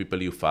type of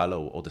people you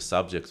follow or the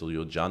subjects or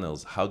your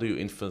journals, how do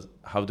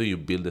you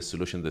build a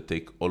solution that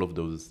take all of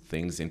those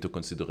things into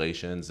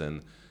considerations,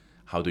 and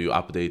how do you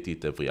update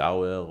it every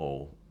hour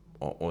or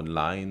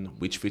online?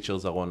 Which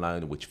features are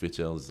online, which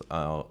features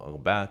are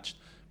batched?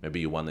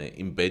 Maybe you want to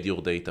embed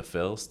your data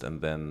first, and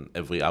then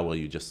every hour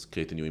you just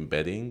create a new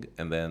embedding,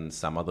 and then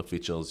some other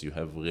features you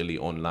have really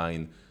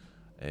online,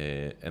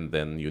 and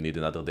then you need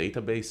another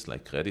database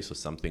like Redis or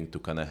something to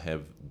kind of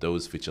have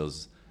those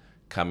features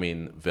come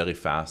in very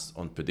fast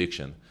on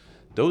prediction.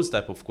 Those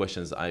type of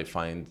questions I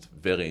find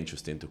very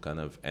interesting to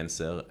kind of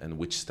answer, and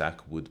which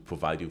stack would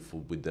provide you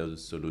with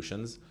those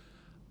solutions.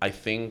 I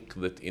think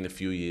that in a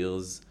few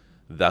years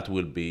that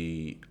will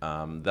be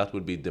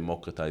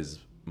democratized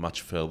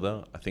much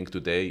further. I think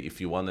today, if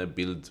you want to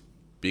build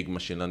big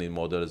machine learning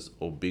models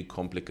or big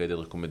complicated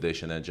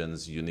recommendation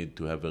engines, you need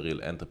to have a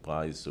real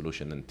enterprise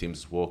solution and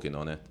teams working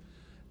on it.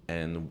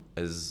 And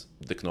as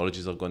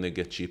technologies are going to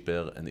get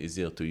cheaper and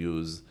easier to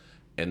use,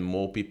 and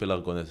more people are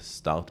going to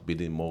start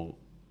building more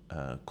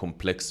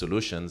complex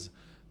solutions,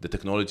 the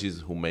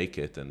technologies who make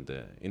it and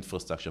the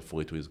infrastructure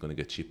for it is going to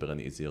get cheaper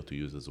and easier to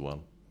use as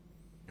well.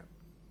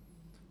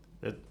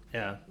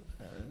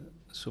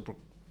 Super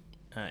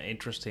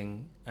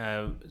interesting.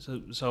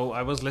 So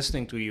I was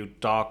listening to you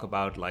talk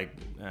about like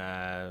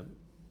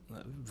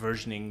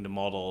versioning the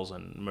models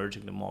and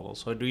merging the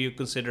models. So do you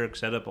consider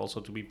XetHub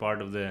also to be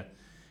part of the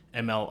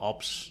ML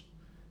ops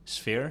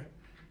sphere?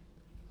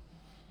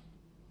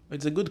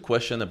 It's a good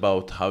question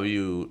about how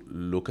you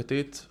look at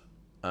it.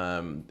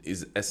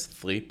 Is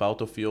S3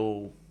 part of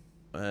your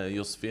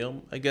sphere?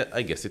 I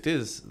guess it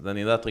is. Then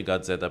in that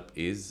regard, XetHub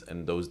is,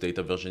 and those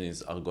data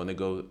versions are going to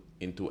go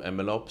into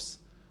MLOps.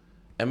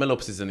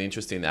 MLOps is an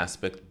interesting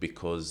aspect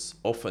because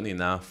often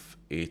enough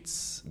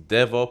it's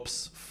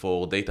DevOps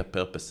for data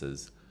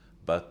purposes,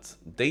 but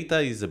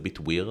data is a bit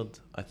weird.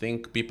 I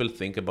think people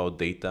think about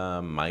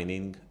data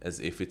mining as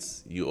if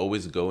it's you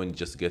always go and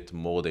just get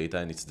more data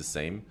and it's the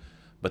same,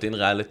 but in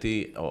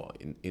reality, or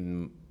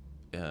in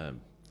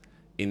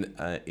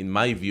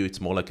my view,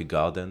 it's more like a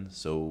garden.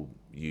 So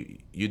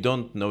you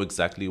don't know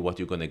exactly what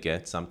you're going to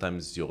get.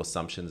 Sometimes your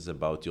assumptions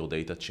about your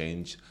data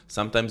change.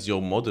 Sometimes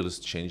your models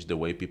change the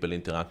way people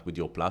interact with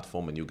your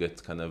platform, and you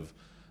get kind of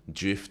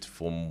drift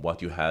from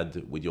what you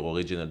had with your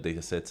original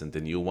data sets and the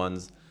new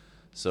ones.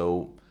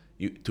 So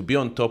to be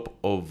on top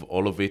of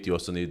all of it, you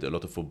also need a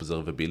lot of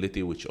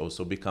observability, which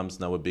also becomes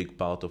now a big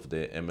part of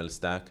the ML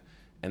stack.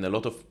 And a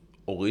lot of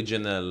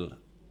original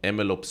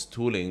MLOps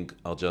tooling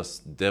are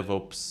just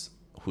DevOps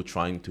who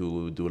trying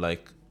to do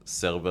like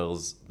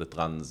servers that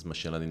runs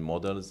machine learning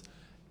models.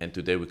 And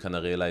today we kind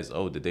of realize,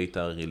 the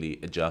data really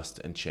adjust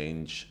and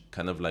change,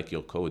 kind of like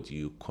your code.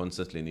 You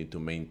constantly need to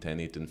maintain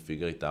it and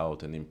figure it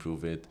out and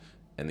improve it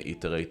and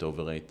iterate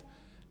over it.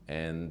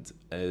 And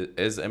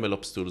as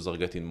MLOps tools are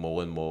getting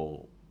more and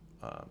more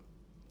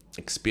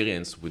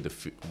experience with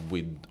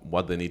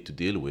what they need to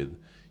deal with,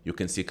 you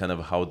can see kind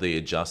of how they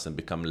adjust and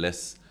become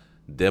less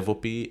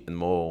DevOps and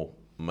more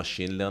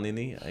machine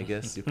learning-y, I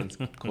guess you can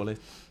call it.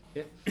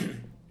 Yeah,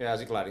 yeah,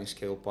 as a gliding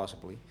scale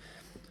possibly.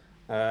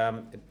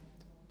 What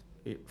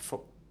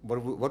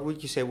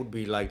would you say would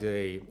be like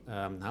the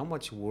how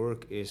much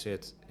work is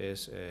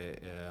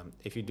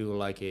if you do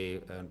like a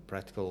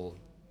practical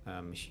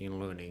machine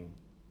learning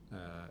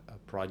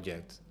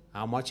project?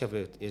 How much of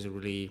it is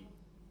really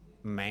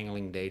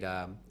mangling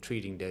data,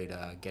 treating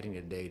data, getting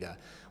the data?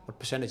 What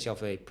percentage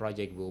of a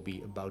project will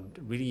be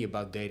really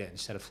about data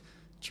instead of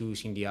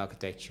choosing the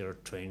architecture,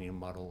 training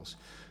models,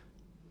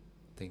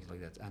 things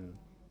like that? And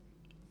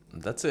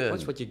That's a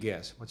What's what you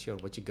guess? What's your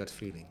gut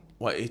feeling?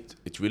 Well,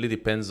 it really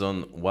depends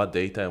on what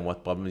data and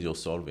what problems you're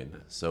solving.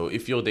 So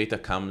if your data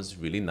comes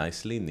really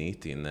nicely,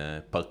 neat in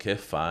a Parquet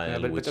file, Yeah,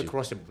 but which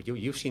across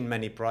you've seen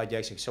many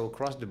projects, so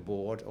across the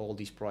board, all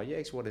these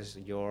projects, what is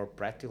your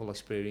practical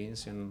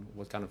experience and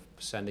what kind of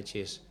percentage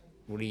is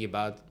really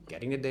about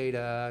getting the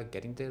data,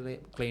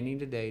 cleaning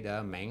the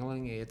data,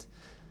 mangling it?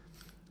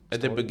 at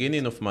the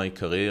beginning of my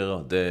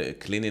career, the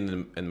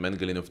cleaning and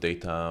mangling of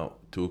data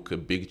took a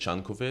big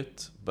chunk of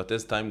it. But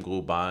as time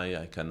grew by,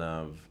 I kind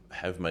of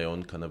have my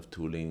own kind of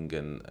tooling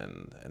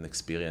and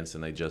experience,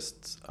 and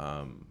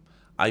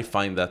I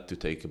find that to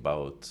take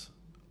about,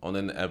 on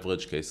an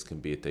average case, can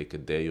be take a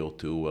day or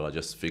two, where I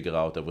just figure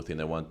out everything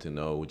I want to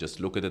know, just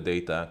look at the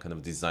data, kind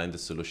of design the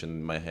solution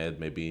in my head,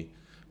 maybe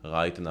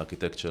write an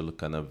architectural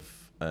kind of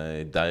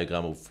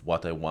diagram of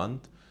what I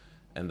want,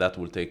 and that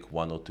will take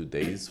 1 or 2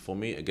 days for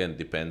me. Again,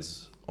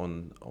 depends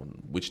on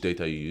which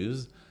data you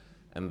use.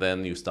 And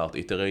then you start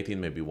iterating,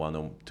 maybe 1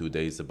 or 2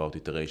 days about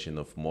iteration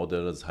of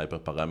models,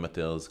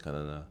 hyperparameters, kind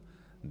of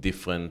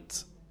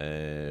different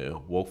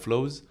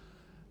workflows.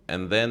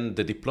 And then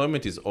the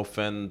deployment is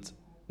often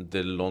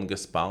the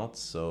longest part.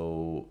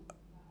 So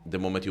the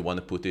moment you want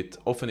to put it,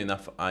 often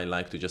enough, I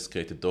like to just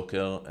create a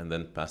Docker and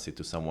then pass it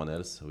to someone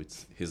else. So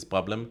it's his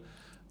problem.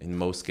 In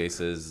most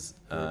cases,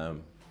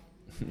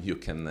 you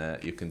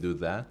can do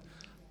that.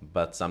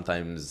 But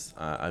sometimes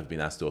I've been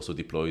asked to also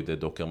deploy the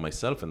Docker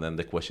myself, and then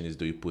the question is,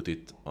 do you put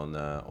it on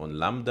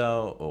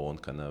Lambda or on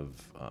kind of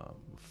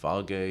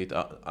Fargate?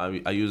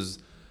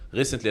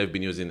 Recently I've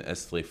been using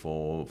S3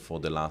 for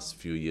the last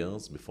few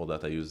years. Before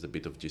that I used a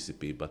bit of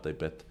GCP, but I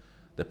bet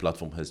the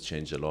platform has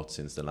changed a lot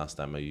since the last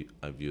time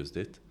I've used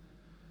it.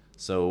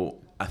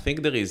 So I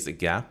think there is a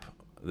gap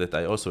that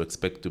I also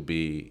expect to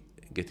be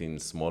getting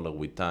smaller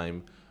with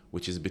time,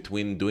 which is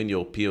between doing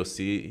your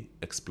POC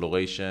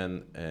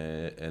exploration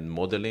and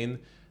modeling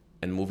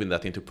and moving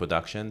that into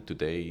production.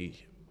 Today,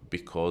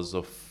 because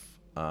of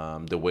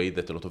the way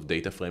that a lot of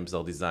data frames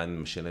are designed,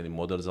 machine learning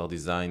models are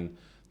designed,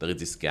 there is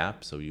this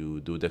gap. So you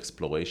do the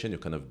exploration, you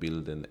kind of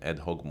build an ad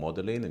hoc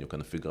modeling, and you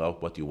kind of figure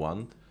out what you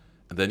want.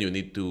 And then you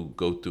need to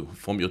go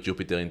from your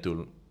Jupyter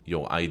into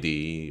your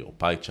IDE or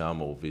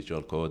PyCharm or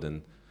Visual Code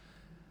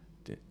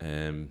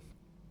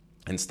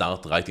and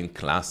start writing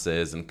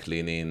classes and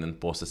cleaning and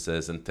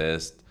processes and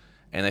test.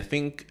 And I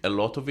think a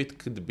lot of it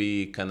could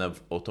be kind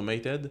of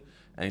automated.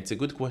 And it's a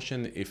good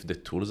question if the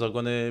tools are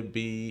gonna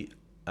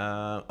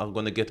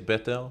get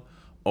better,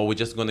 or we're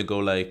just gonna go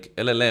like,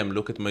 LLM,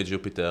 look at my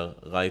Jupyter,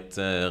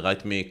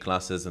 write me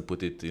classes and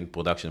put it in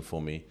production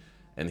for me,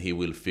 and he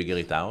will figure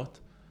it out.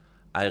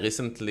 I'm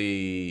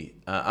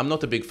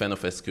not a big fan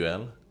of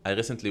SQL. I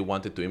recently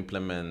wanted to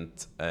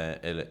implement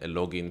a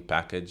login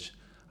package.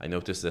 I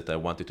noticed that I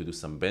wanted to do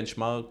some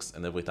benchmarks,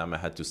 and every time I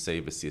had to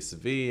save a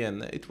CSV,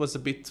 and it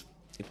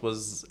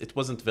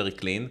wasn't very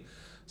clean.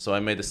 So I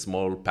made a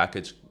small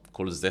package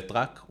called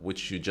ZTrack,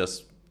 which you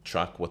just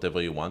track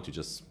whatever you want. You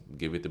just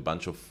give it a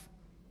bunch of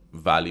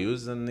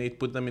values, and it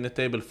put them in a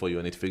table for you,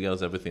 and it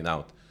figures everything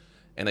out.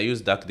 And I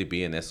used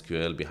DuckDB and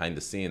SQL behind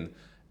the scene,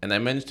 and I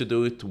managed to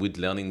do it with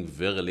learning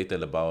very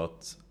little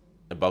about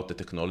the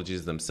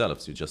technologies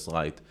themselves. You just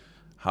write,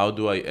 how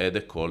do I add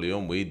a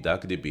column with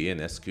DuckDB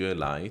and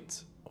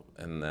SQLite?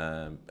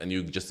 And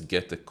you just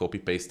get a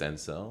copy-paste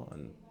answer,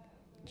 and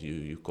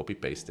you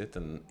copy-paste it,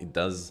 and it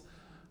does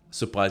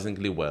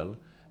surprisingly well.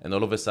 And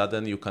all of a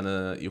sudden, you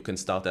can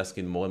start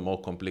asking more and more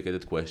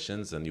complicated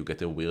questions, and you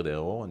get a weird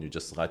error, and you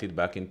just write it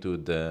back into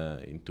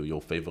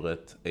your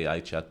favorite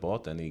AI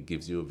chatbot, and it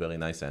gives you a very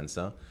nice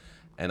answer.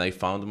 And I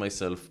found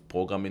myself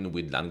programming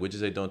with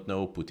languages I don't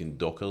know, putting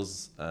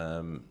Dockers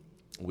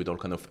with all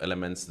kind of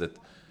elements that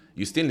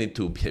you still need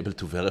to be able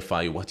to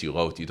verify what you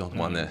wrote. You don't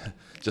want to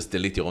just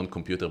delete your own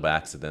computer by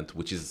accident,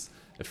 which is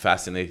a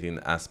fascinating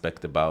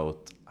aspect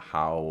about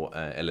how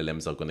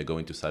LLMs are going to go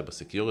into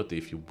cybersecurity,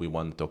 if we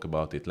want to talk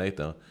about it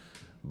later.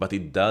 But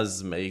it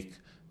does make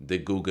the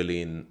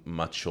Googling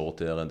much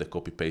shorter and the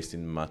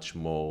copy-pasting much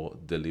more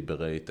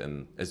deliberate.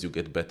 And as you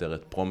get better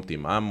at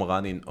prompting, I'm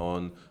running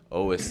on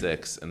OS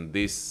X, and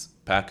this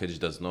package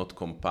does not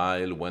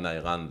compile when I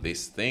run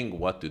this thing,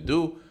 what to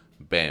do?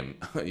 Bam,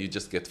 you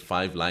just get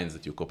 5 lines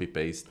that you copy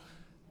paste,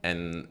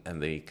 and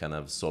they kind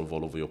of solve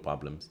all of your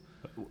problems.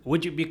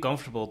 Would you be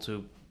comfortable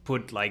to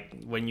put,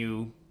 like, when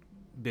you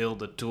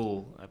build a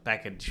tool, a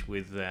package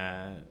with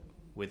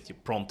your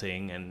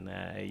prompting and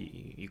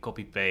you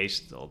copy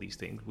paste all these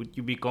things, would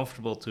you be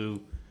comfortable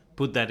to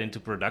put that into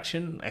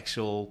production,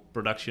 actual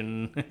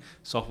production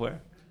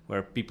software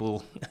where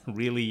people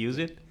really use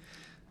it?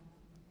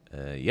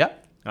 Yeah.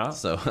 Oh.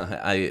 So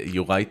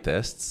you write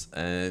tests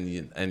and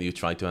you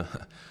try to.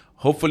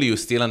 Hopefully you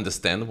still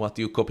understand what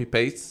you copy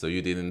paste, so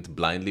you didn't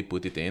blindly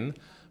put it in.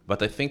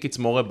 But I think it's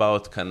more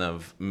about kind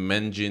of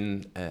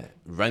wrangling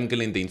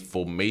the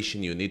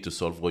information you need to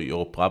solve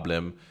your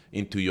problem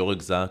into your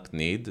exact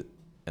need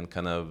and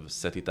kind of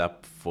set it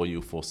up for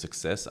you for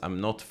success.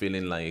 I'm not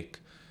feeling like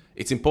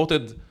it's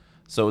important.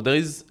 So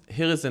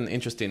here is an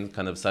interesting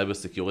kind of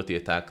cybersecurity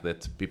attack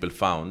that people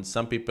found.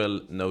 Some people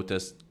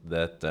noticed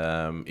that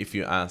if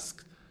you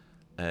ask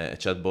a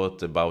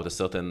chatbot about a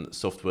certain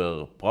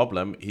software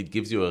problem, it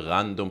gives you a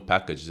random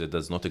package that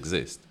does not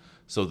exist.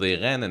 So they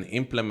ran and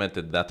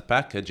implemented that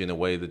package in a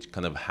way that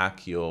kind of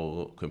hack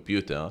your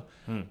computer.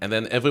 And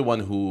then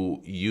everyone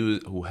who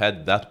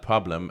had that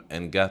problem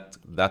and got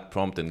that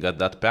prompt and got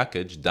that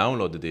package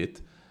downloaded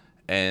it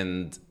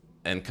and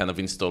kind of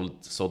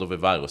installed sort of a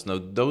virus. Now,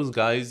 those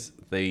guys,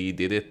 they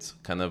did it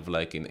kind of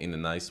like in a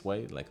nice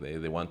way. Like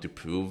they want to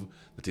prove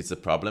that it's a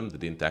problem. They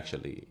didn't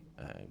actually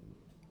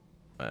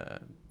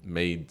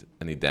made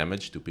any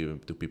damage to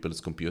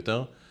people's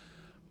computer.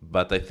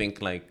 But I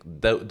think like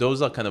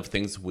those are kind of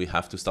things we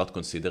have to start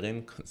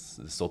considering. It's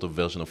a sort of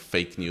version of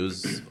fake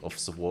news of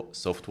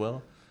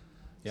software.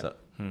 Yeah. So,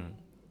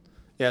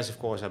 Yes, of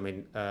course. I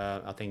mean,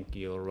 I think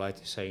you're right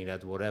in saying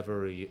that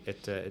whatever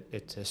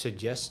it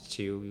suggests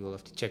you will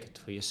have to check it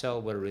for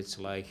yourself, whether it's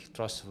like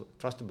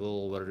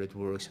trustable, whether it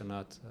works or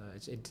not.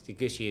 It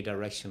gives you a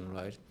direction,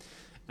 right?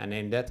 And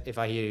in that, if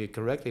I hear you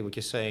correctly, what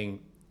you're saying,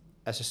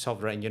 as a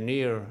software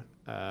engineer,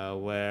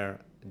 where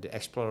the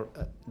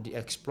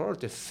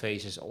explorative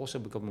phase is also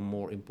becoming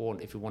more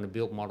important. If you want to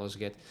build models,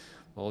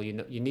 you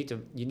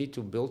need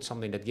to build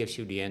something that gives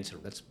you the answer.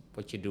 That's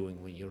what you're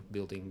doing when you're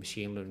building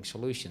machine learning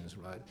solutions,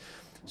 right?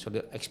 So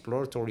the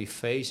exploratory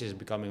phase is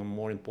becoming a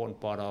more important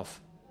part of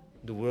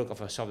the work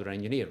of a software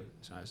engineer,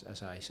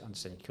 as I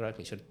understand it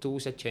correctly. So the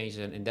tools that change,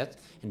 and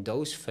in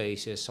those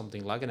phases,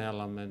 something like an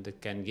element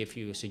that can give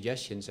you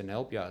suggestions and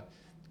help you out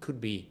could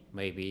be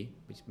maybe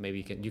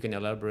you can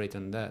elaborate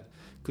on that.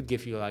 Could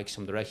give you like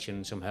some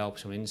direction, some help,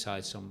 some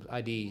insights, some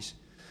ideas.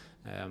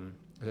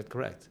 Is that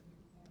correct?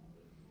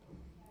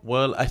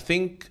 well, I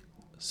think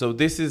so.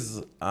 This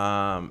is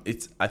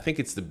I think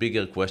it's the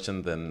bigger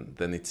question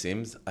than it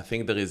seems. I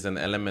think there is an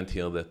element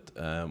here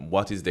that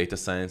what is data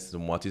science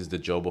and what is the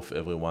job of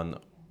everyone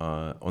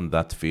on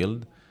that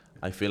field.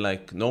 I feel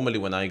like normally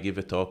when I give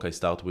a talk, I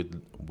start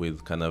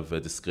with kind of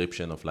a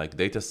description of like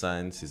data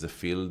science is a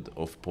field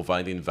of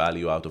providing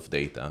value out of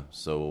data.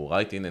 So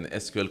write in an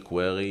SQL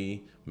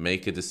query,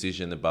 make a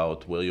decision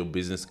about where your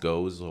business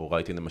goes, or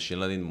write in a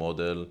machine learning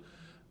model,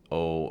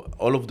 or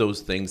all of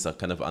those things are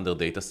kind of under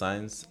data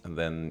science. And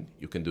then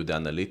you can do the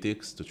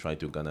analytics to try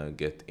to gonna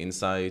get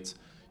insights.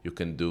 You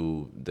can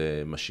do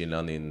the machine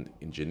learning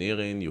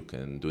engineering. You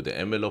can do the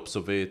MLOps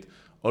of it.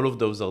 All of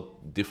those are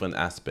different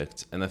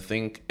aspects. And I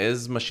think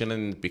as machine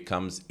learning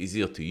becomes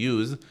easier to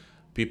use,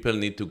 people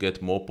need to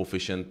get more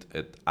proficient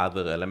at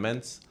other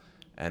elements.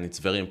 And it's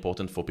very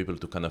important for people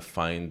to kind of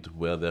find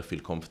where they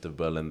feel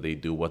comfortable and they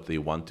do what they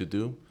want to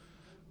do.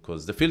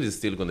 Because the field is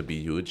still going to be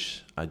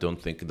huge. I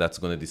don't think that's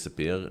going to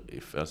disappear.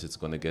 If else, it's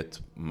going to get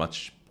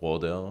much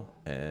broader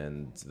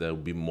and there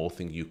will be more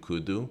things you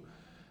could do.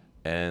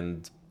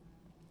 And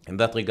in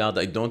that regard,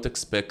 I don't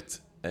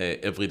expect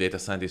every data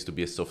scientist to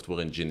be a software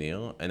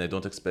engineer, and I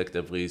don't expect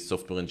every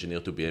software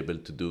engineer to be able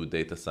to do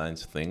data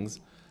science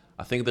things.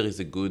 I think there is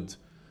a good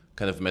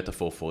kind of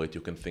metaphor for it. You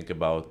can think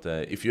about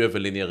if you have a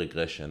linear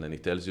regression and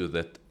it tells you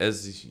that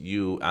as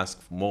you ask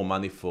more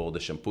money for the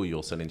shampoo,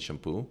 you're selling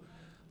shampoo,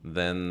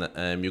 then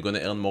you're going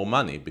to earn more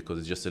money because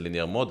it's just a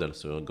linear model.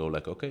 So you'll go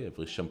like, okay,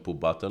 every shampoo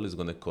bottle is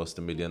going to cost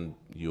 €1 million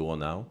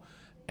now.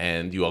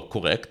 And you are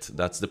correct,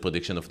 that's the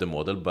prediction of the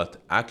model, but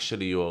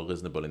actually you are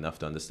reasonable enough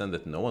to understand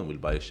that no one will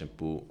buy a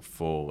shampoo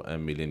for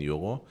 €1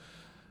 million.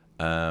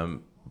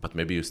 But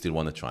maybe you still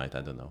want to try it,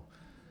 I don't know.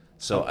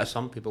 So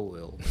some people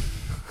will.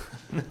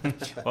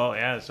 Well,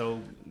 yeah,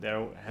 so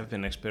there have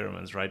been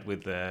experiments, right,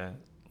 with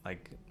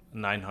like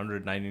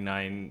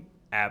 999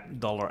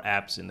 dollar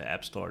apps in the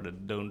App Store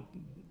that don't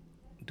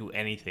do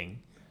anything,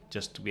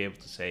 just to be able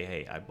to say,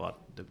 hey, I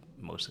bought the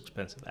most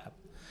expensive app.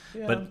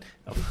 Yeah.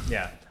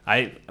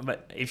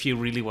 But if you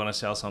really want to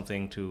sell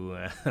something to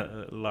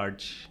a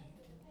large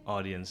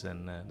audience,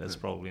 then that's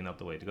probably not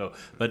the way to go.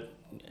 But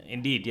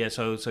indeed, yeah.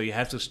 So you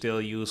have to still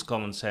use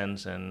common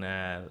sense and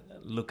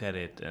look at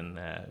it and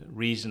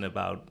reason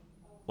about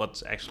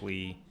what's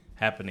actually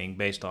happening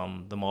based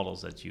on the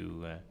models that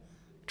you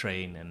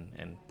train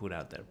and put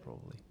out there,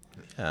 probably.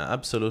 Yeah,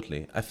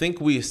 absolutely. I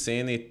think we're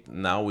seeing it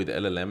now with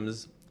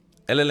LLMs.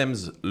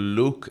 LLMs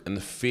look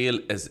and feel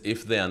as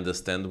if they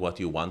understand what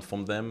you want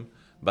from them,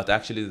 but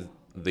actually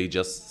they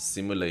just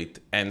simulate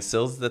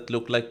answers that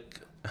look like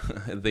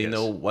they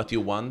know what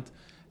you want.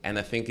 And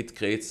I think it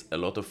creates a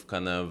lot of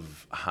kind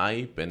of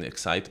hype and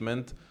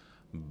excitement,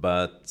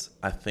 but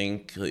I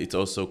think it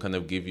also kind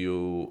of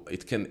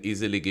it can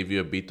easily give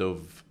you a bit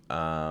of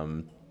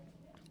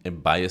a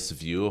biased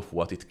view of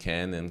what it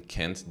can and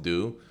can't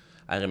do.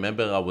 I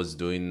remember I was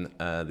doing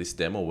this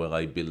demo where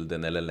I built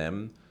an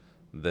LLM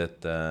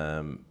that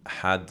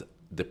had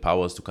the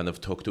powers to kind of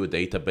talk to a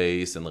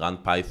database and run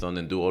Python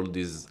and do all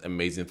these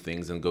amazing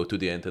things and go to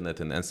the internet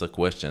and answer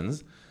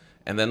questions.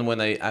 And then when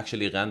I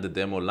actually ran the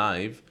demo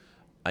live,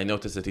 I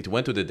noticed that it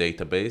went to the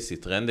database,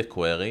 it ran the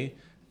query,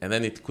 and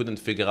then it couldn't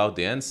figure out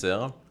the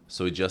answer,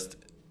 so it just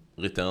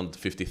returned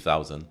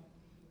 50,000.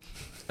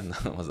 And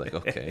I was like,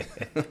 okay.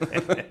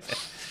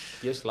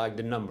 Just like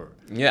the number.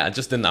 Yeah,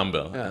 just the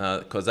number. Yeah.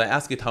 Because I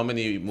asked it how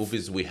many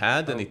movies we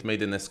had, and it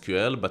made an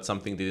SQL, but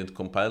something didn't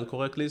compile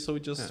correctly, so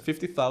it just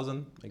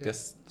 50,000. I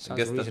guess.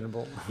 Sounds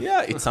reasonable.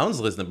 Yeah, it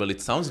sounds reasonable.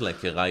 It sounds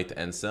like a right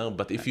answer,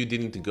 but if you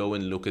didn't go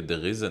and look at the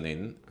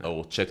reasoning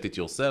or checked it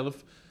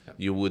yourself,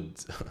 you would,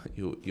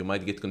 you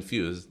might get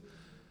confused.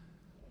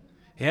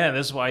 Yeah,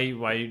 that's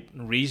why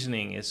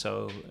reasoning is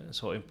so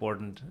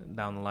important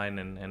down the line,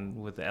 and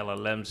with the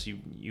LLMs,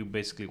 you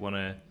basically want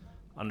to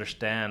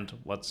understand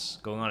what's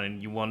going on,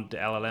 and you want the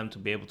LLM to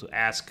be able to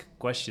ask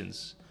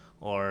questions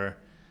or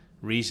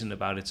reason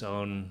about its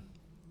own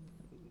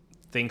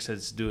things that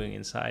it's doing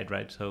inside,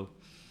 right? So,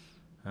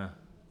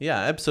 yeah,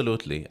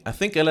 absolutely. I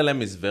think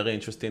LLM is very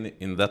interesting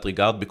in that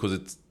regard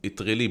because it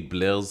really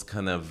blurs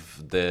kind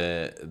of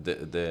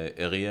the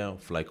area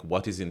of like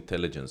what is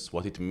intelligence,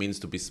 what it means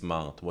to be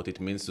smart, what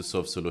it means to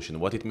solve solution,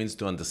 what it means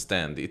to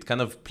understand. It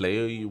kind of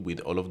play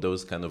with all of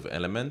those kind of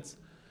elements.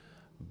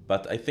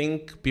 But I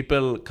think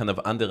people kind of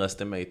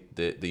underestimate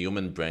the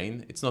human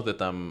brain. It's not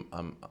that I'm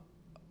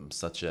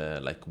such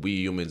a, like, we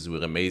humans,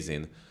 we're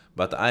amazing.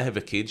 But I have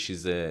a kid,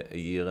 she's a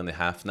year and a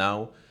half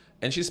now,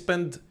 and she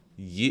spent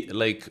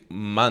like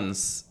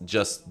months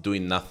just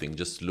doing nothing,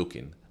 just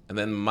looking. And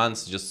then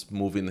months just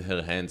moving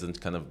her hands and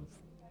kind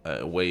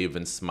of wave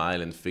and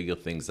smile and figure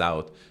things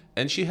out.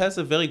 And she has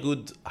a very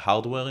good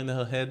hardware in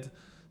her head.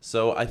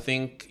 So I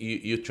think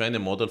you train a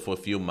model for a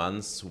few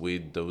months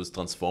with those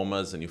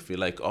transformers and you feel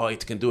like, oh,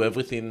 it can do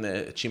everything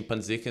a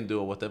chimpanzee can do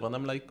or whatever. And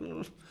I'm like,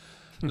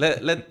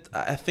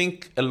 I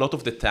think a lot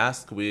of the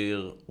tasks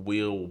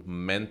we're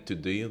meant to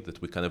do,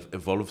 that we kind of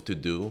evolved to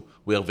do,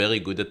 we are very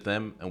good at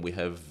them and we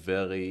have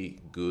very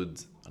good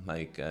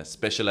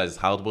specialized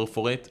hardware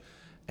for it.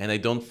 And I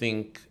don't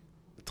think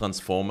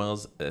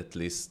transformers, at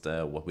least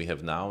what we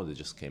have now, they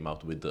just came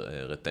out with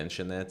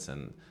retention nets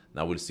and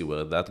now we'll see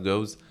where that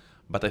goes.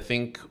 But I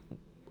think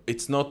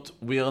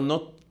we are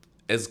not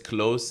as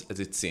close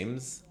as it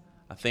seems.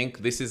 I think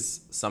this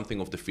is something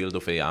of the field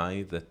of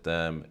AI that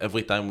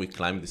every time we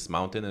climb this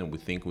mountain and we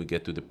think we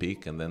get to the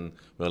peak and then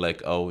we're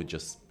like, oh,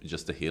 it's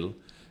just a hill.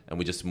 And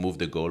we just move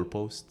the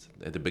goalpost.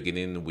 At the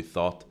beginning, we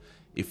thought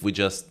if we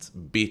just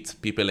beat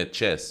people at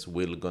chess,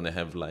 we're going to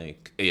have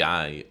like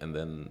AI. And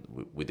then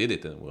we did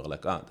it and we were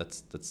like,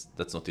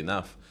 that's not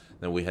enough.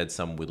 Then we had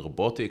some with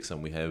robotics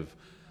and we have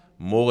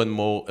more and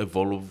more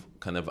evolved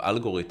kind of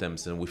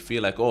algorithms and we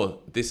feel like,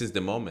 oh, this is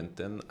the moment.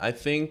 And I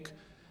think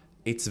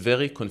it's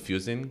very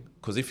confusing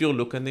because if you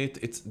look at it,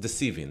 it's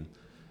deceiving.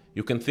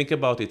 You can think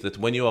about it that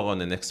when you are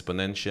on an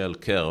exponential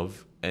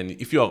curve and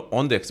if you are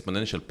on the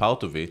exponential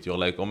part of it, you're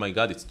like, oh my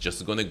God, it's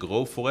just going to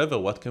grow forever.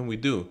 What can we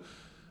do?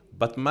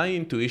 But my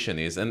intuition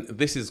is, and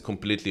this is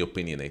completely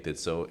opinionated,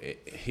 so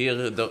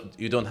here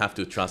you don't have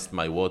to trust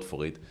my word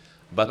for it.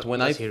 But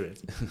when I hear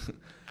it.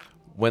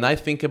 When I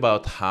think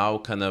about how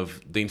kind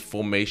of the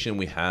information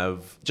we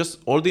have, just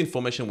all the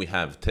information we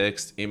have,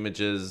 text,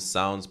 images,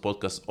 sounds,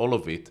 podcasts, all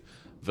of it,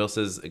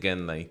 versus,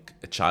 again, like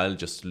a child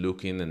just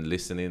looking and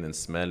listening and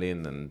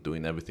smelling and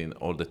doing everything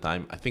all the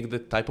time, I think the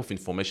type of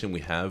information we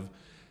have,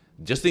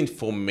 just the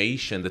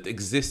information that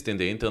exists in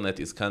the internet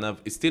is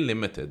still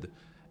limited.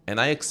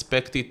 And I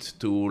expect it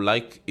to,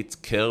 like it's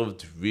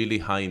curved really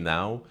high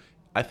now,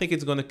 I think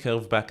it's going to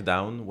curve back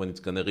down when it's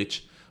going to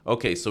reach,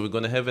 okay, so we're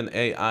going to have an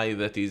AI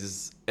that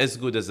is as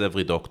good as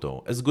every doctor,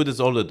 as good as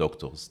all the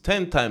doctors,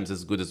 10 times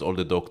as good as all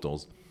the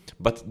doctors.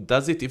 But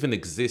does it even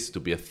exist to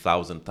be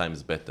 1,000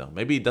 times better?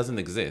 Maybe it doesn't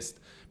exist.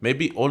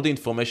 Maybe all the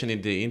information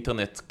in the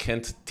internet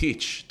can't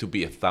teach to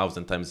be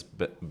 1,000 times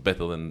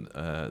better than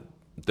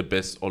the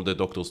best, all the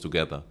doctors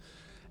together.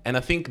 And I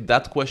think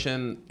that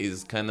question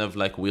is kind of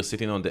like we're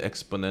sitting on the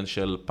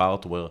exponential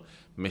part where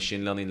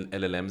machine learning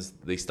LLMs,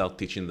 they start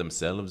teaching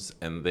themselves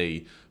and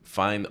they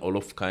find all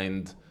of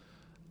kind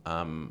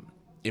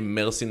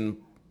immersing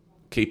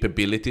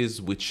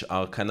capabilities, which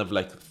are kind of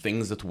like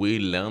things that we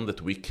learn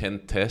that we can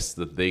test,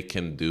 that they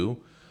can do.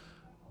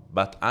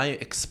 But I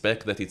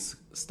expect that it's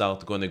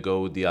start going to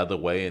go the other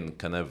way and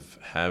kind of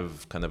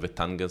have kind of a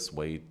Tangus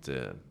way,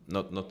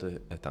 not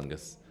a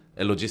Tangus,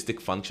 a logistic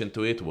function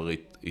to it where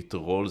it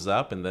rolls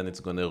up and then it's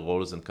going to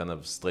rolls and kind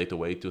of straight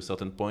away to a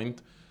certain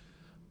point.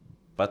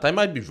 But I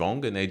might be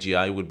wrong, and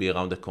AGI will be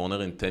around the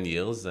corner in 10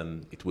 years,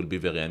 and it will be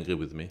very angry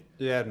with me.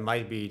 Yeah, it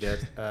might be that.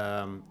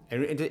 An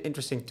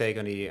interesting take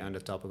on the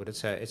topic, but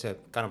it's a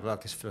kind of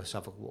like a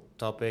philosophical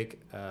topic.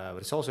 But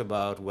it's also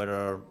about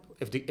whether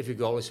if your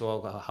goal is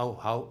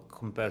how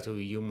compared to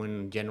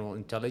human general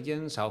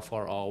intelligence, how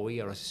far are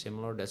we, or is it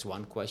similar? That's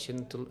one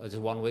question. That's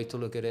one way to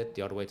look at it.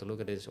 The other way to look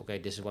at it is, okay,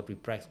 this is what we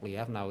practically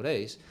have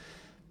nowadays.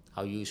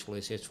 How useful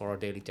is it for our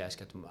daily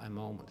task at the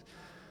moment?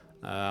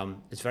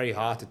 It's very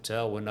hard to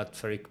tell. We're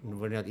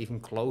not even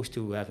close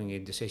to having a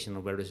decision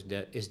on whether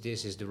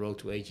this is the road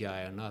to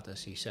AGI or not.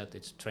 As he said,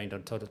 it's trained on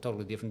a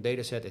totally different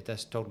data set. It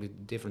has totally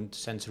different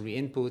sensory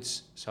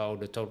inputs. So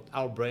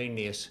our brain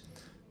is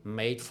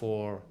made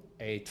for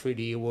a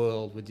 3D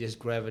world with this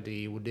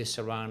gravity, with this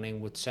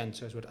surrounding, with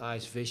sensors, with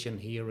eyes, vision,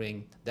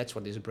 hearing. That's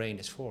what this brain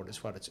is for.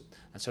 That's what it's,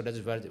 and so that's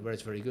where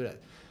it's very good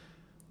at.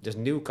 this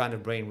new kind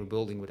of brain we're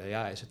building with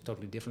AI is a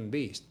totally different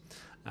beast.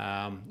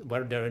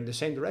 Whether they're in the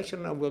same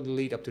direction or will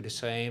lead up to the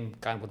same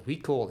kind of what we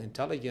call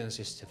intelligence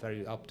is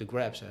very up to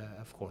grabs,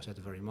 of course, at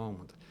the very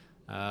moment.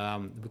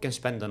 We can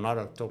spend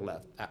another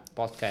total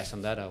podcast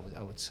on that,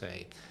 I would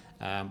say.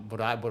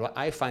 But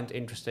I find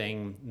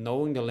interesting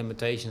knowing the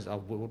limitations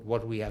of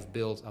what we have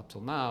built up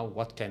till now.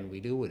 What can we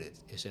do with it?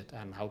 Is it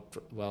and how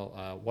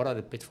what are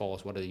the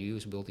pitfalls? What are the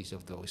usabilities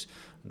of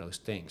those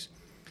things?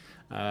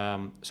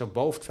 So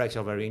both tracks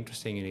are very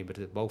interesting in it,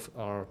 but both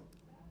are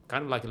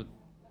kind of like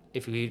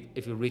if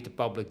you read the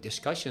public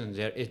discussions,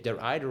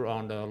 they're either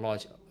on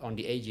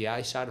the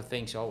AGI side of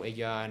things,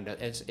 AGI and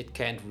it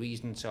can't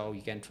reason, so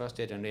you can't trust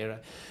it,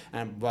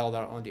 and while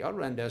they're on the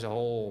other end, there's a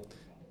whole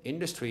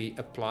industry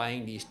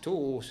applying these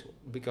tools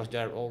because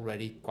they're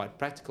already quite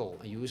practical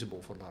and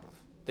usable for a lot of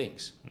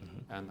things.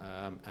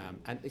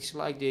 And it's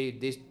like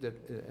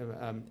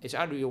it's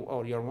either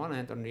your one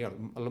hand or the other.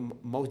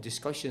 Most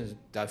discussions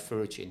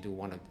diverge into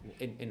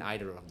in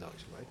either of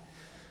those, right?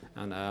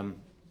 And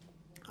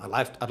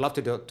I'd love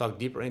to talk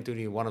deeper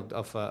into one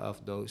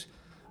of those,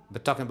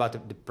 but talking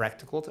about the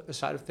practical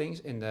side of things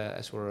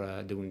as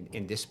we're doing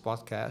in this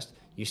podcast.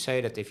 You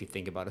say that if you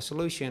think about a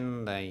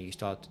solution, then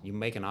you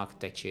make an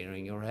architecture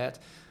in your head.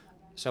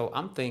 So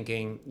I'm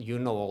thinking, you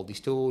know all these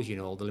tools, you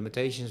know all the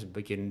limitations,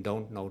 but you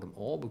don't know them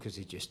all because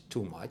it's just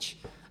too much.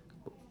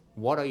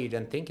 What are you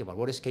then thinking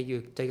about? Can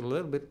you take a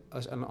little bit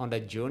on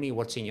that journey?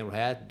 What's in your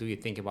head? Do you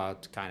think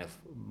about kind of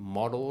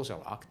models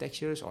or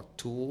architectures or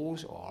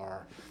tools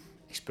or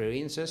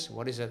experiences?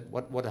 What is it?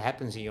 What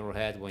happens in your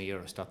head when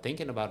you start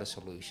thinking about a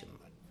solution?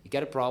 You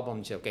get a problem,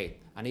 you say, okay,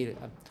 I need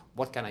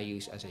what can I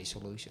use as a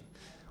solution?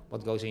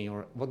 What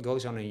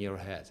goes on in your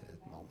head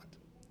at the moment?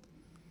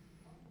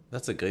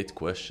 That's a great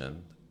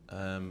question.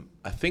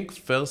 I think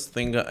first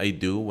thing I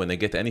do when I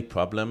get any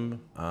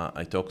problem,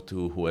 I talk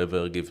to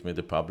whoever gives me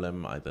the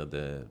problem, either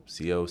the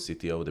CEO,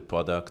 CTO, the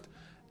product,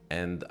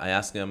 and I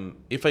ask them,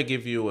 if I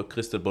give you a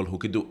crystal ball who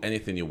could do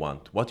anything you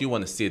want, what do you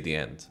want to see at the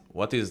end?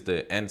 What is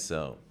the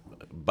answer?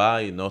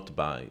 Buy, not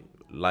buy,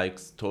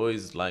 likes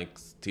toys,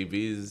 likes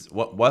TVs.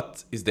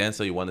 What is the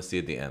answer you want to see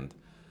at the end?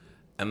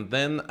 And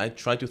then I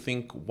try to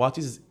think, what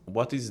is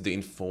the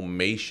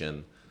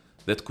information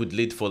that could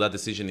lead for that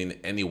decision in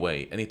any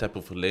way, any type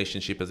of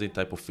relationship, any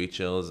type of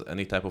features,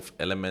 any type of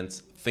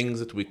elements, things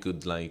that we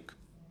could like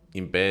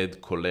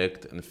embed,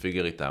 collect, and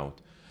figure it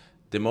out.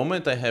 The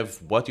moment I have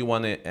what you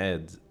want to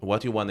add,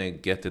 what you want to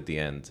get at the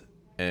end,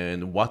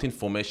 and what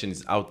information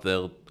is out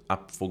there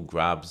up for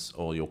grabs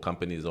or your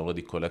company is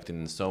already collecting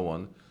and so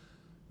on,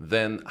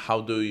 then how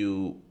do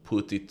you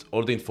put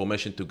all the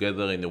information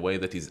together in a way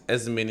that is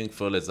as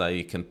meaningful as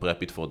I can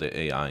prep it for the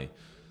AI?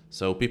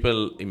 So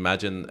people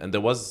imagine, and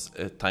there was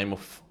a time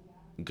of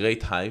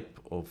great hype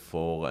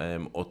for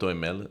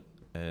AutoML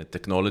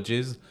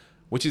technologies,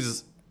 which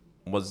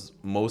was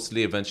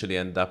mostly eventually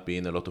end up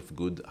being a lot of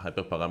good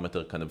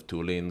hyperparameter kind of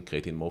tooling,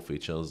 creating more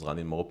features,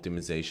 running more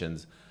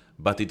optimizations,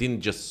 but it didn't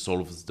just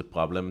solve the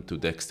problem to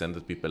the extent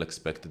that people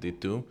expected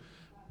it to,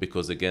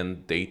 because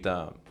again,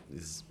 data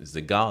is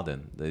the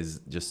garden. There's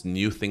just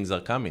new things are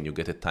coming. You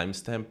get a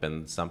timestamp,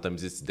 and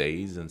sometimes it's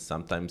days, and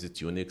sometimes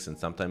it's Unix, and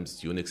sometimes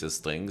it's Unix as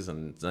strings,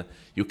 and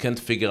you can't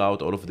figure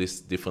out all of these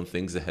different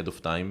things ahead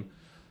of time.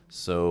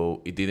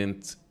 So it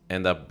didn't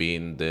end up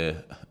being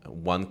the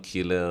one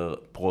killer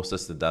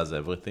process that does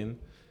everything.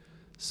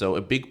 So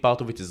a big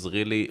part of it is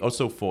really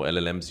also for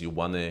LLMs, you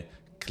want to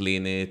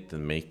clean it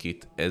and make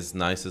it as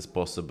nice as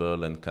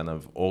possible and kind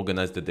of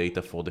organize the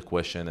data for the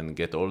question and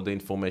get all the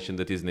information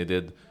that is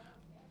needed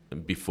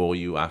before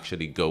you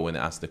actually go and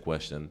ask the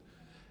question.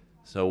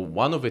 So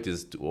one of it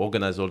is to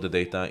organize all the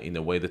data in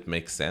a way that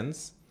makes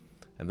sense.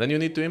 And then you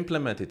need to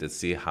implement it and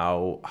see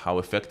how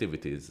effective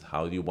it is.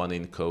 How do you want to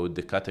encode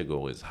the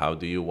categories? How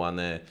do you want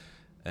to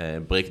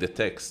break the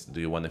text?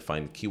 Do you want to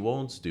find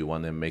keywords? Do you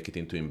want to make it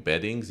into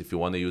embeddings? If you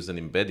want to use an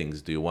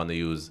embeddings, do you want to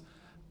use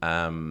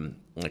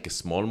like a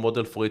small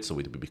model for it so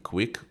it will be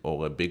quick,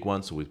 or a big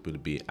one so it will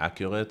be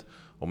accurate?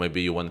 Or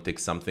maybe you want to take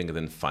something and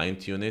then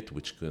fine-tune it,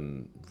 which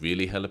can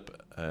really help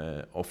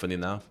often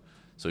enough.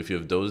 So if you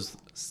have those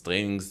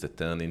strings that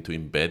turn into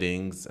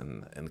embeddings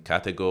and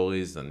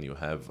categories, and you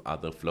have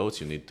other floats,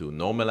 you need to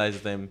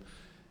normalize them.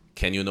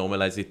 Can you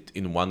normalize it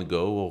in one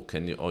go,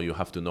 or you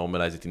have to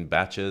normalize it in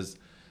batches?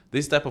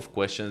 These type of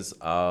questions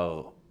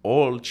are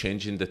all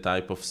changing the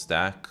type of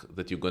stack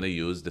that you're going to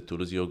use, the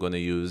tools you're going to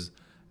use,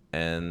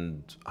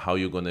 and how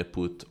you're going to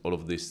put all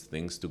of these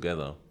things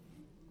together.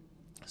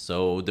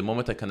 So the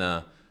moment I kind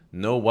of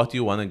know what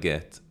you want to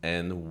get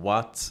and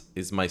what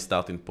is my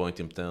starting point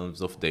in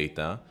terms of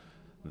data,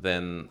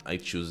 then I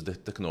choose the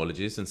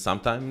technologies, and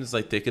sometimes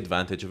I take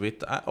advantage of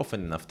it. I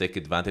often enough take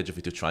advantage of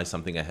it to try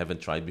something I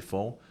haven't tried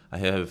before. I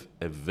have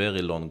a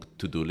very long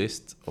to-do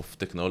list of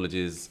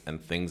technologies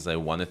and things I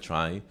want to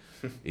try.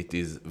 It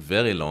is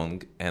very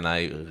long, and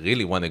I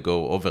really want to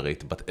go over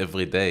it, but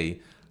every day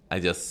I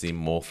just see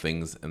more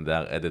things and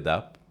they're added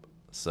up.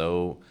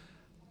 So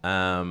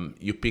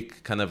you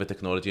pick kind of a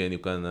technology and you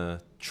can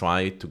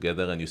try it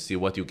together and you see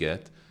what you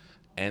get.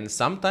 And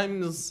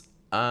sometimes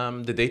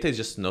The data is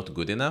just not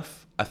good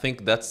enough. I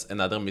think that's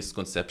another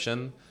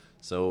misconception.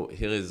 So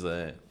here is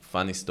a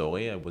funny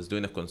story. I was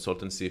doing a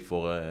consultancy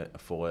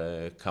for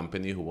a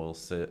company who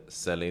was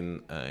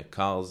selling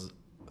cars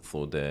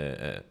through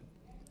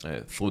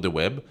the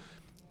web,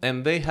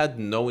 and they had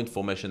no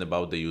information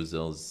about the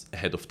users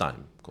ahead of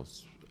time,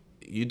 because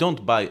you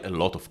don't buy a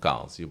lot of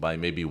cars. You buy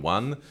maybe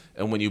one,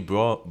 and when you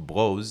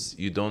browse,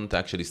 you don't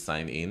actually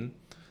sign in.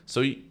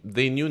 So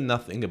they knew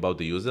nothing about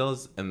the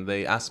users, and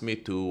they asked me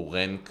to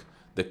rank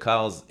the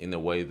cars in a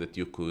way that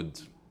you could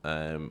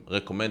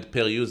recommend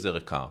per user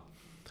a car.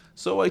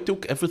 So I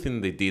took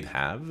everything they did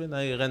have, and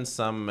I ran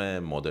some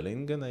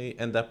modeling, and I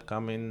end up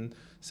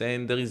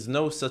saying there is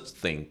no such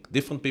thing.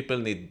 Different people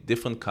need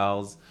different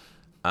cars.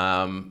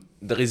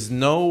 There is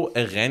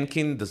a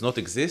ranking does not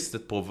exist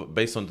that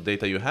based on the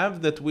data you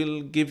have that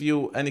will give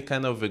you any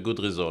kind of a good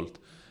result.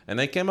 And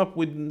I came up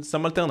with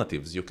some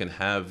alternatives. You can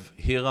have,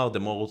 here are the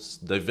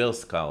most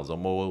diverse cars or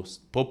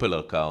most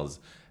popular cars,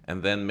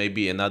 and then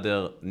maybe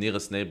another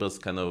nearest neighbors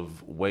kind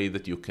of way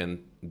that you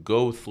can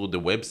go through the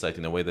website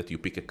in a way that you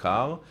pick a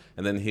car,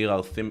 and then here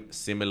are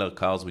similar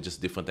cars with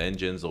just different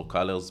engines or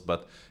colors,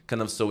 but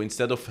kind of so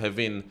instead of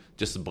having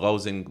just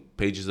browsing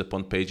pages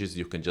upon pages,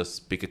 you can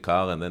just pick a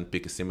car and then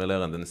pick a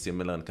similar and then a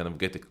similar and kind of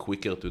get it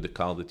quicker to the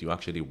car that you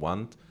actually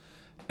want.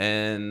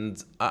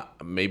 And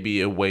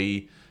maybe a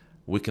way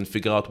we can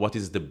figure out what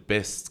is the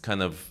best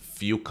kind of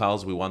few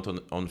cars we want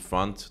on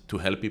front to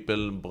help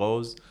people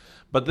browse.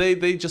 But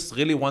they just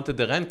really wanted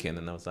the ranking,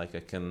 and I was like, I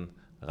can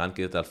rank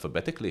it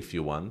alphabetically if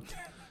you want.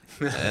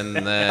 And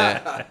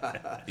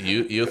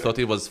you thought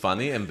it was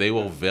funny, and they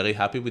were very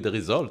happy with the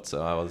result.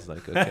 So I was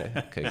like,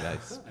 okay,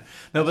 guys.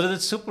 No, but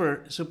it's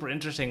super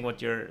interesting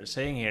what you're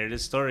saying here.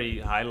 This story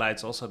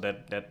highlights also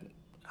that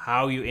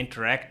how you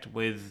interact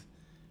with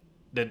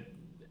the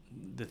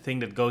thing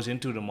that goes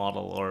into the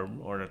model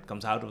or that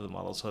comes out of the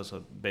model.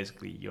 So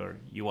basically your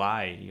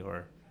UI,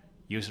 your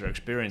user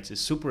experience is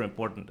super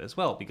important as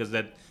well, because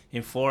that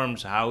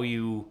informs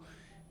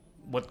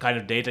what kind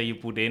of data you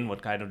put in,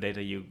 what kind of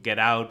data you get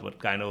out, what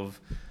kind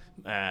of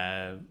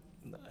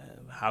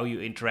how you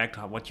interact,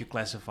 what you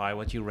classify,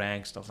 what you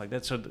rank, stuff like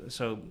that.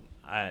 So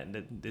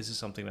this is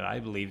something that I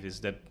believe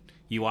is that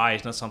UI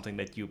is not something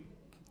that you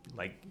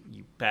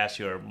pass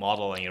your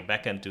model and your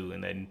backend to,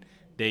 and then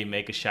they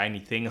make a shiny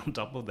thing on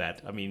top of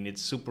that. I mean,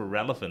 it's super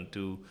relevant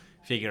to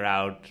figure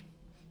out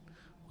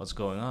what's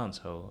going on.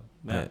 So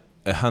yeah.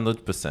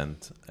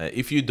 100%.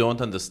 If you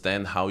don't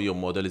understand how your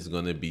model is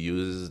going to be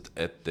used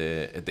at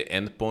the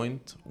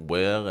endpoint,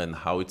 where and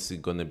how it's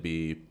going to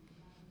be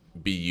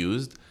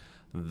used,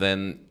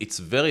 then it's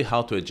very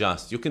hard to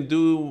adjust. You can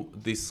do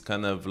this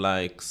kind of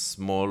like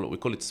we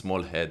call it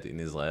small head in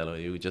Israel, where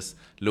you just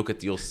look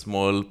at your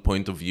small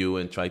point of view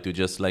and try to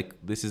just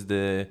this is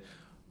the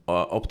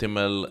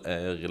optimal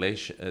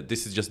relation.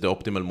 This is just the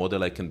optimal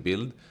model I can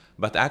build.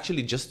 But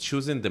actually just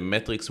choosing the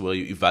metrics where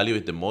you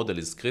evaluate the model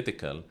is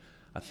critical.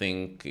 I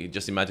think,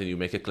 just imagine you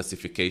make a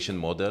classification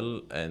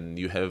model and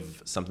you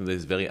have something that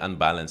is very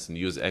unbalanced and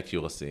use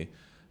accuracy.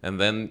 And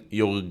then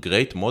your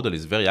great model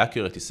is very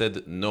accurate. He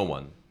said, no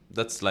one.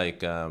 That's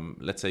like,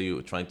 let's say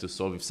you're trying to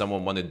solve, if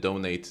someone want to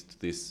donate to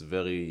this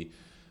very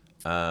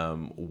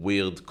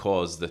weird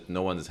cause that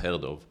no one has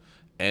heard of,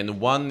 and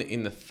 1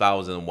 in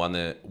 1,000 want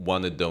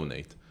to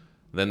donate.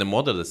 Then the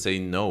model that say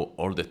no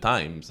all the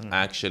time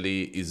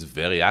actually is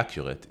very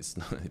accurate.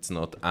 It's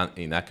not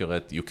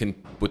inaccurate. You can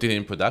put it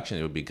in production,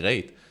 it would be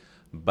great.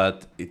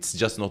 But it's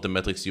just not the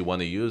metrics you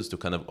want to use to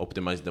kind of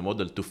optimize the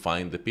model to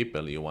find the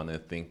people you want to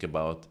think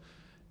about.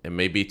 And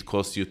maybe it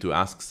costs you to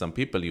ask some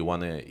people.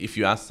 If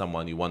you ask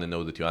someone, you want to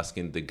know that you're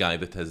asking the guy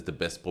that has the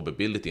best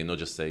probability and not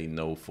just say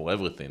no for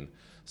everything.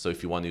 So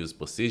if you want to use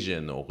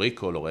precision or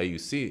recall or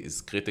AUC,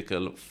 is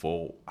critical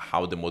for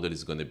how the model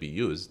is going to be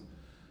used.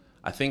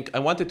 I think I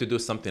wanted to do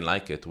something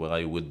like it, where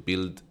I would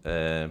build,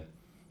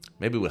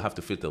 maybe we'll have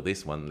to filter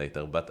this one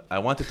later, but I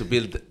wanted to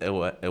build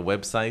a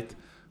website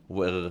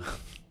where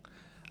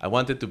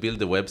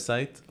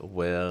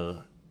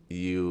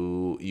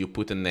you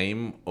put a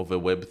name of a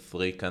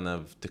Web3 kind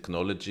of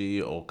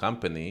technology or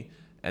company,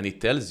 and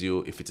it tells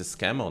you if it's a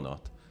scam or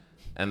not.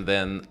 And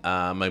then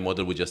my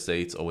model would just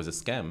say it's always a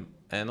scam.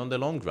 And on the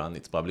long run,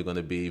 it's probably going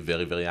to be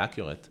very, very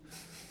accurate.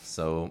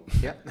 So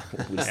yeah.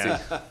 We'll see.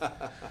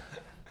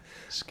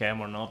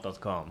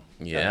 Scamornot.com.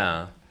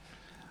 Yeah.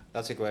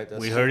 That's a great.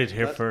 We heard it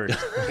here first.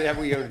 Yeah,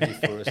 we heard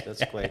it first.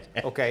 That's great.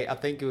 Okay, I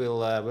think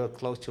we're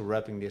close to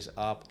wrapping this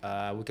up.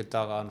 We could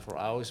talk on for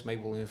hours.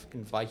 Maybe we'll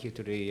invite you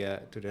to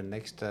the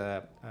next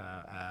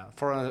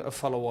for a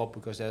follow up,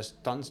 because there's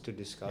tons to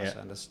discuss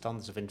and there's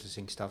tons of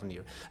interesting stuff in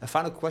here. A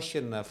final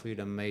question for you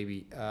then,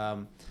 maybe.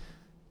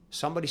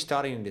 Somebody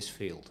starting in this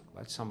field,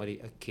 right?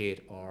 A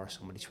kid, or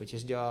somebody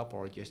switches job,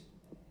 or just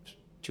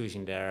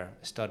choosing their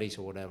studies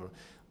or whatever.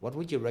 What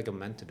would you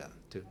recommend to them?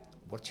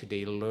 What should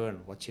they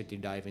learn? What should they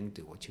dive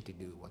into? What should they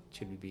do? What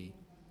should it be?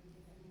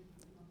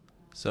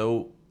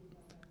 So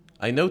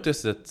I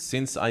noticed that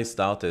since I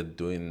started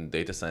doing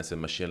data science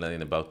and machine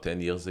learning about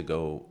 10 years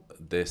ago,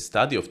 the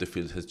study of the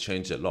field has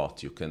changed a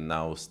lot. You can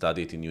now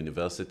study it in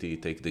university,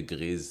 take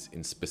degrees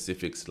in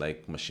specifics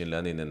like machine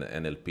learning and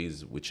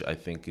NLPs, which I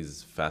think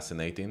is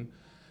fascinating.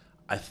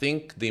 I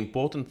think the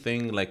important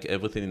thing, like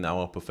everything in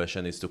our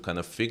profession, is to kind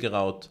of figure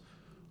out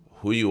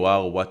who you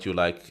are, what you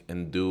like,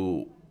 and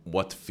do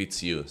what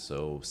fits you.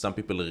 So some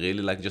people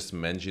really like just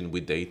managing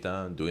with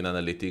data, doing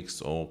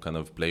analytics, or kind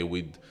of play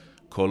with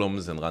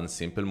columns and run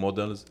simple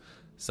models.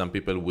 Some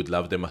people would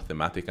love the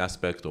mathematic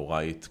aspect or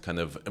write kind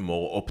of a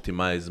more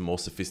optimized, more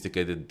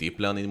sophisticated deep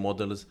learning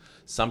models.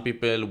 Some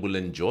people will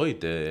enjoy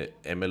the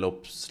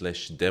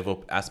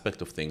MLOps/DevOps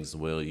aspect of things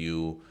where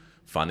you,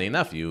 funny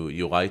enough,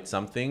 you write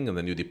something and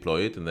then you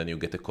deploy it and then you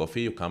get a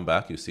coffee, you come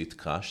back, you see it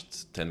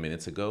crashed 10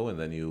 minutes ago, and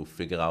then you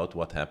figure out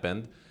what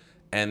happened.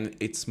 And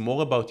it's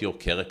more about your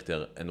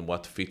character and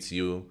what fits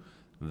you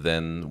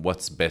than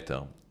what's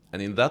better.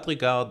 And in that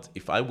regard,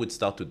 if I would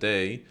start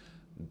today,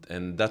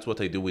 and that's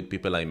what I do with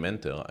people I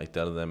mentor, I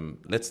tell them,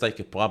 let's take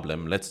a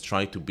problem, let's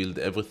try to build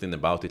everything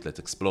about it, let's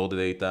explore the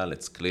data,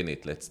 let's clean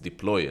it, let's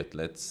deploy it,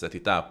 let's set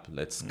it up,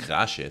 let's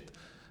crash it,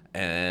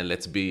 and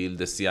let's build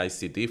the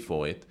CI/CD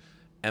for it.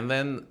 And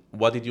then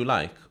what did you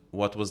like?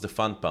 What was the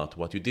fun part?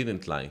 What you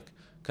didn't like?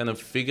 Kind of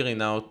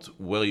figuring out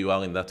where you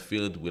are in that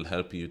field will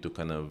help you to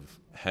kind of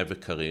have a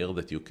career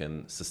that you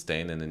can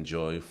sustain and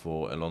enjoy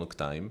for a long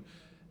time.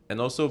 And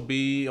also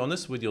be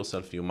honest with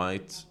yourself. You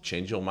might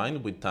change your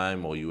mind with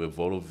time, or you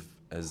evolve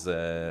as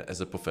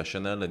a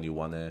professional and you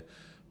want to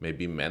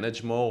maybe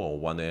manage more or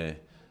want to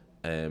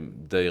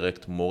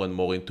direct more and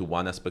more into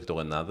one aspect or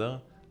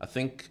another. I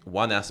think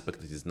one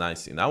aspect that is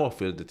nice in our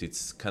field that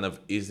it's kind of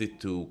easy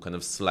to kind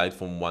of slide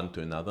from one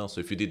to another. So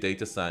if you did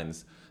data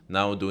science,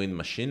 now doing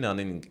machine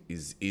learning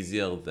is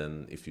easier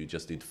than if you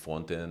just did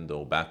front end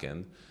or back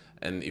end.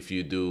 And if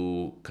you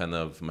do kind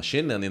of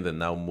machine learning, then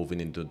now moving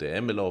into the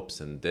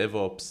MLOps and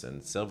DevOps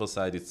and server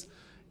side,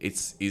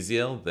 it's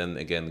easier than,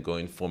 again,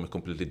 going from a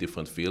completely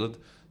different field.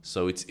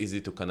 So it's easy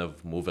to kind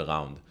of move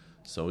around.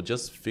 So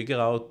just figure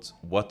out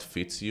what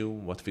fits you,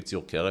 what fits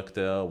your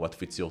character, what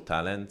fits your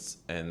talents,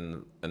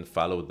 and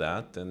follow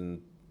that,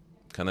 and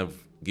kind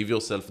of give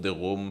yourself the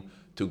room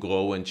to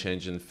grow and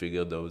change and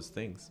figure those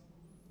things.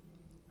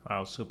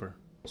 Wow, super.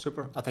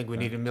 Super. I think we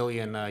need 1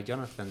 million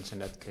Jonathans in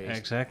that case.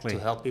 Exactly. To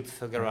help people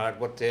figure out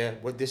what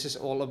this is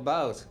all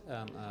about.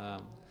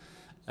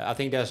 I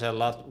think there's a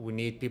lot. We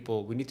need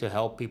to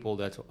help people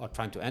that are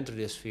trying to enter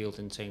this field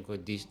and saying, well,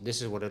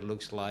 this is what it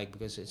looks like,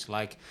 because it's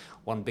like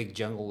one big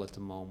jungle at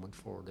the moment.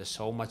 There's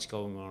so much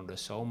going on.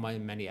 There's so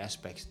many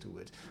aspects to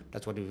it.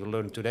 That's what we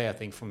learned today, I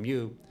think, from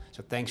you.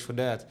 So thanks for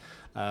that.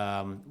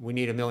 We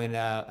need 1 million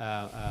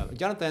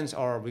Jonathans,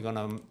 or we're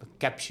gonna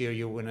capture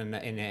you in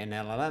an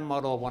LLM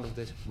model. One of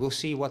this. We'll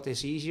see what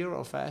is easier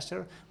or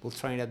faster. We'll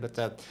train that.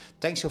 But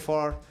thanks so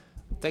far.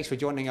 Thanks for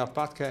joining our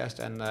podcast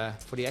and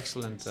for the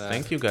excellent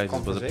Thank you, guys.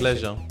 It was a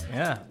pleasure.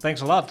 Yeah,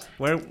 thanks a lot.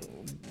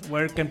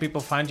 Where can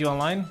people find you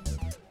online?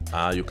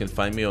 You can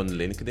find me on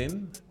LinkedIn,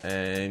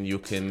 and you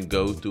can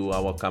go to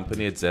our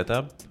company at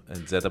XetHub, at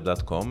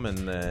xethub.com,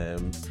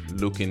 and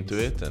look into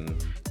it. And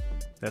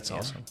that's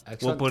awesome.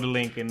 Excellent. We'll put a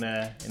link in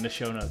the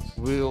show notes.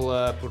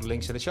 We'll put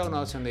links in the show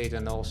notes indeed,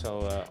 and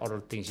also other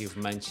things you've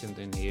mentioned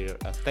in here.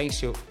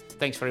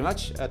 Thanks very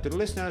much to the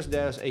listeners.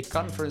 There's a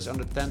conference on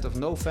the 10th of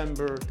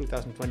November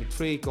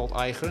 2023 called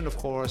iGrun, of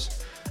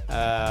course.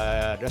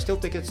 There's still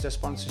tickets, there's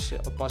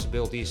sponsorship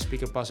possibilities,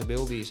 speaker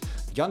possibilities.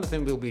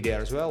 Jonathan will be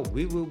there as well.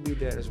 We will be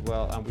there as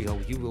well, and we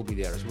hope you will be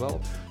there as well.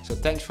 So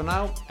thanks for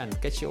now, and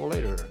catch you all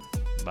later.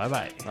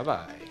 Bye-bye.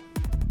 Bye-bye.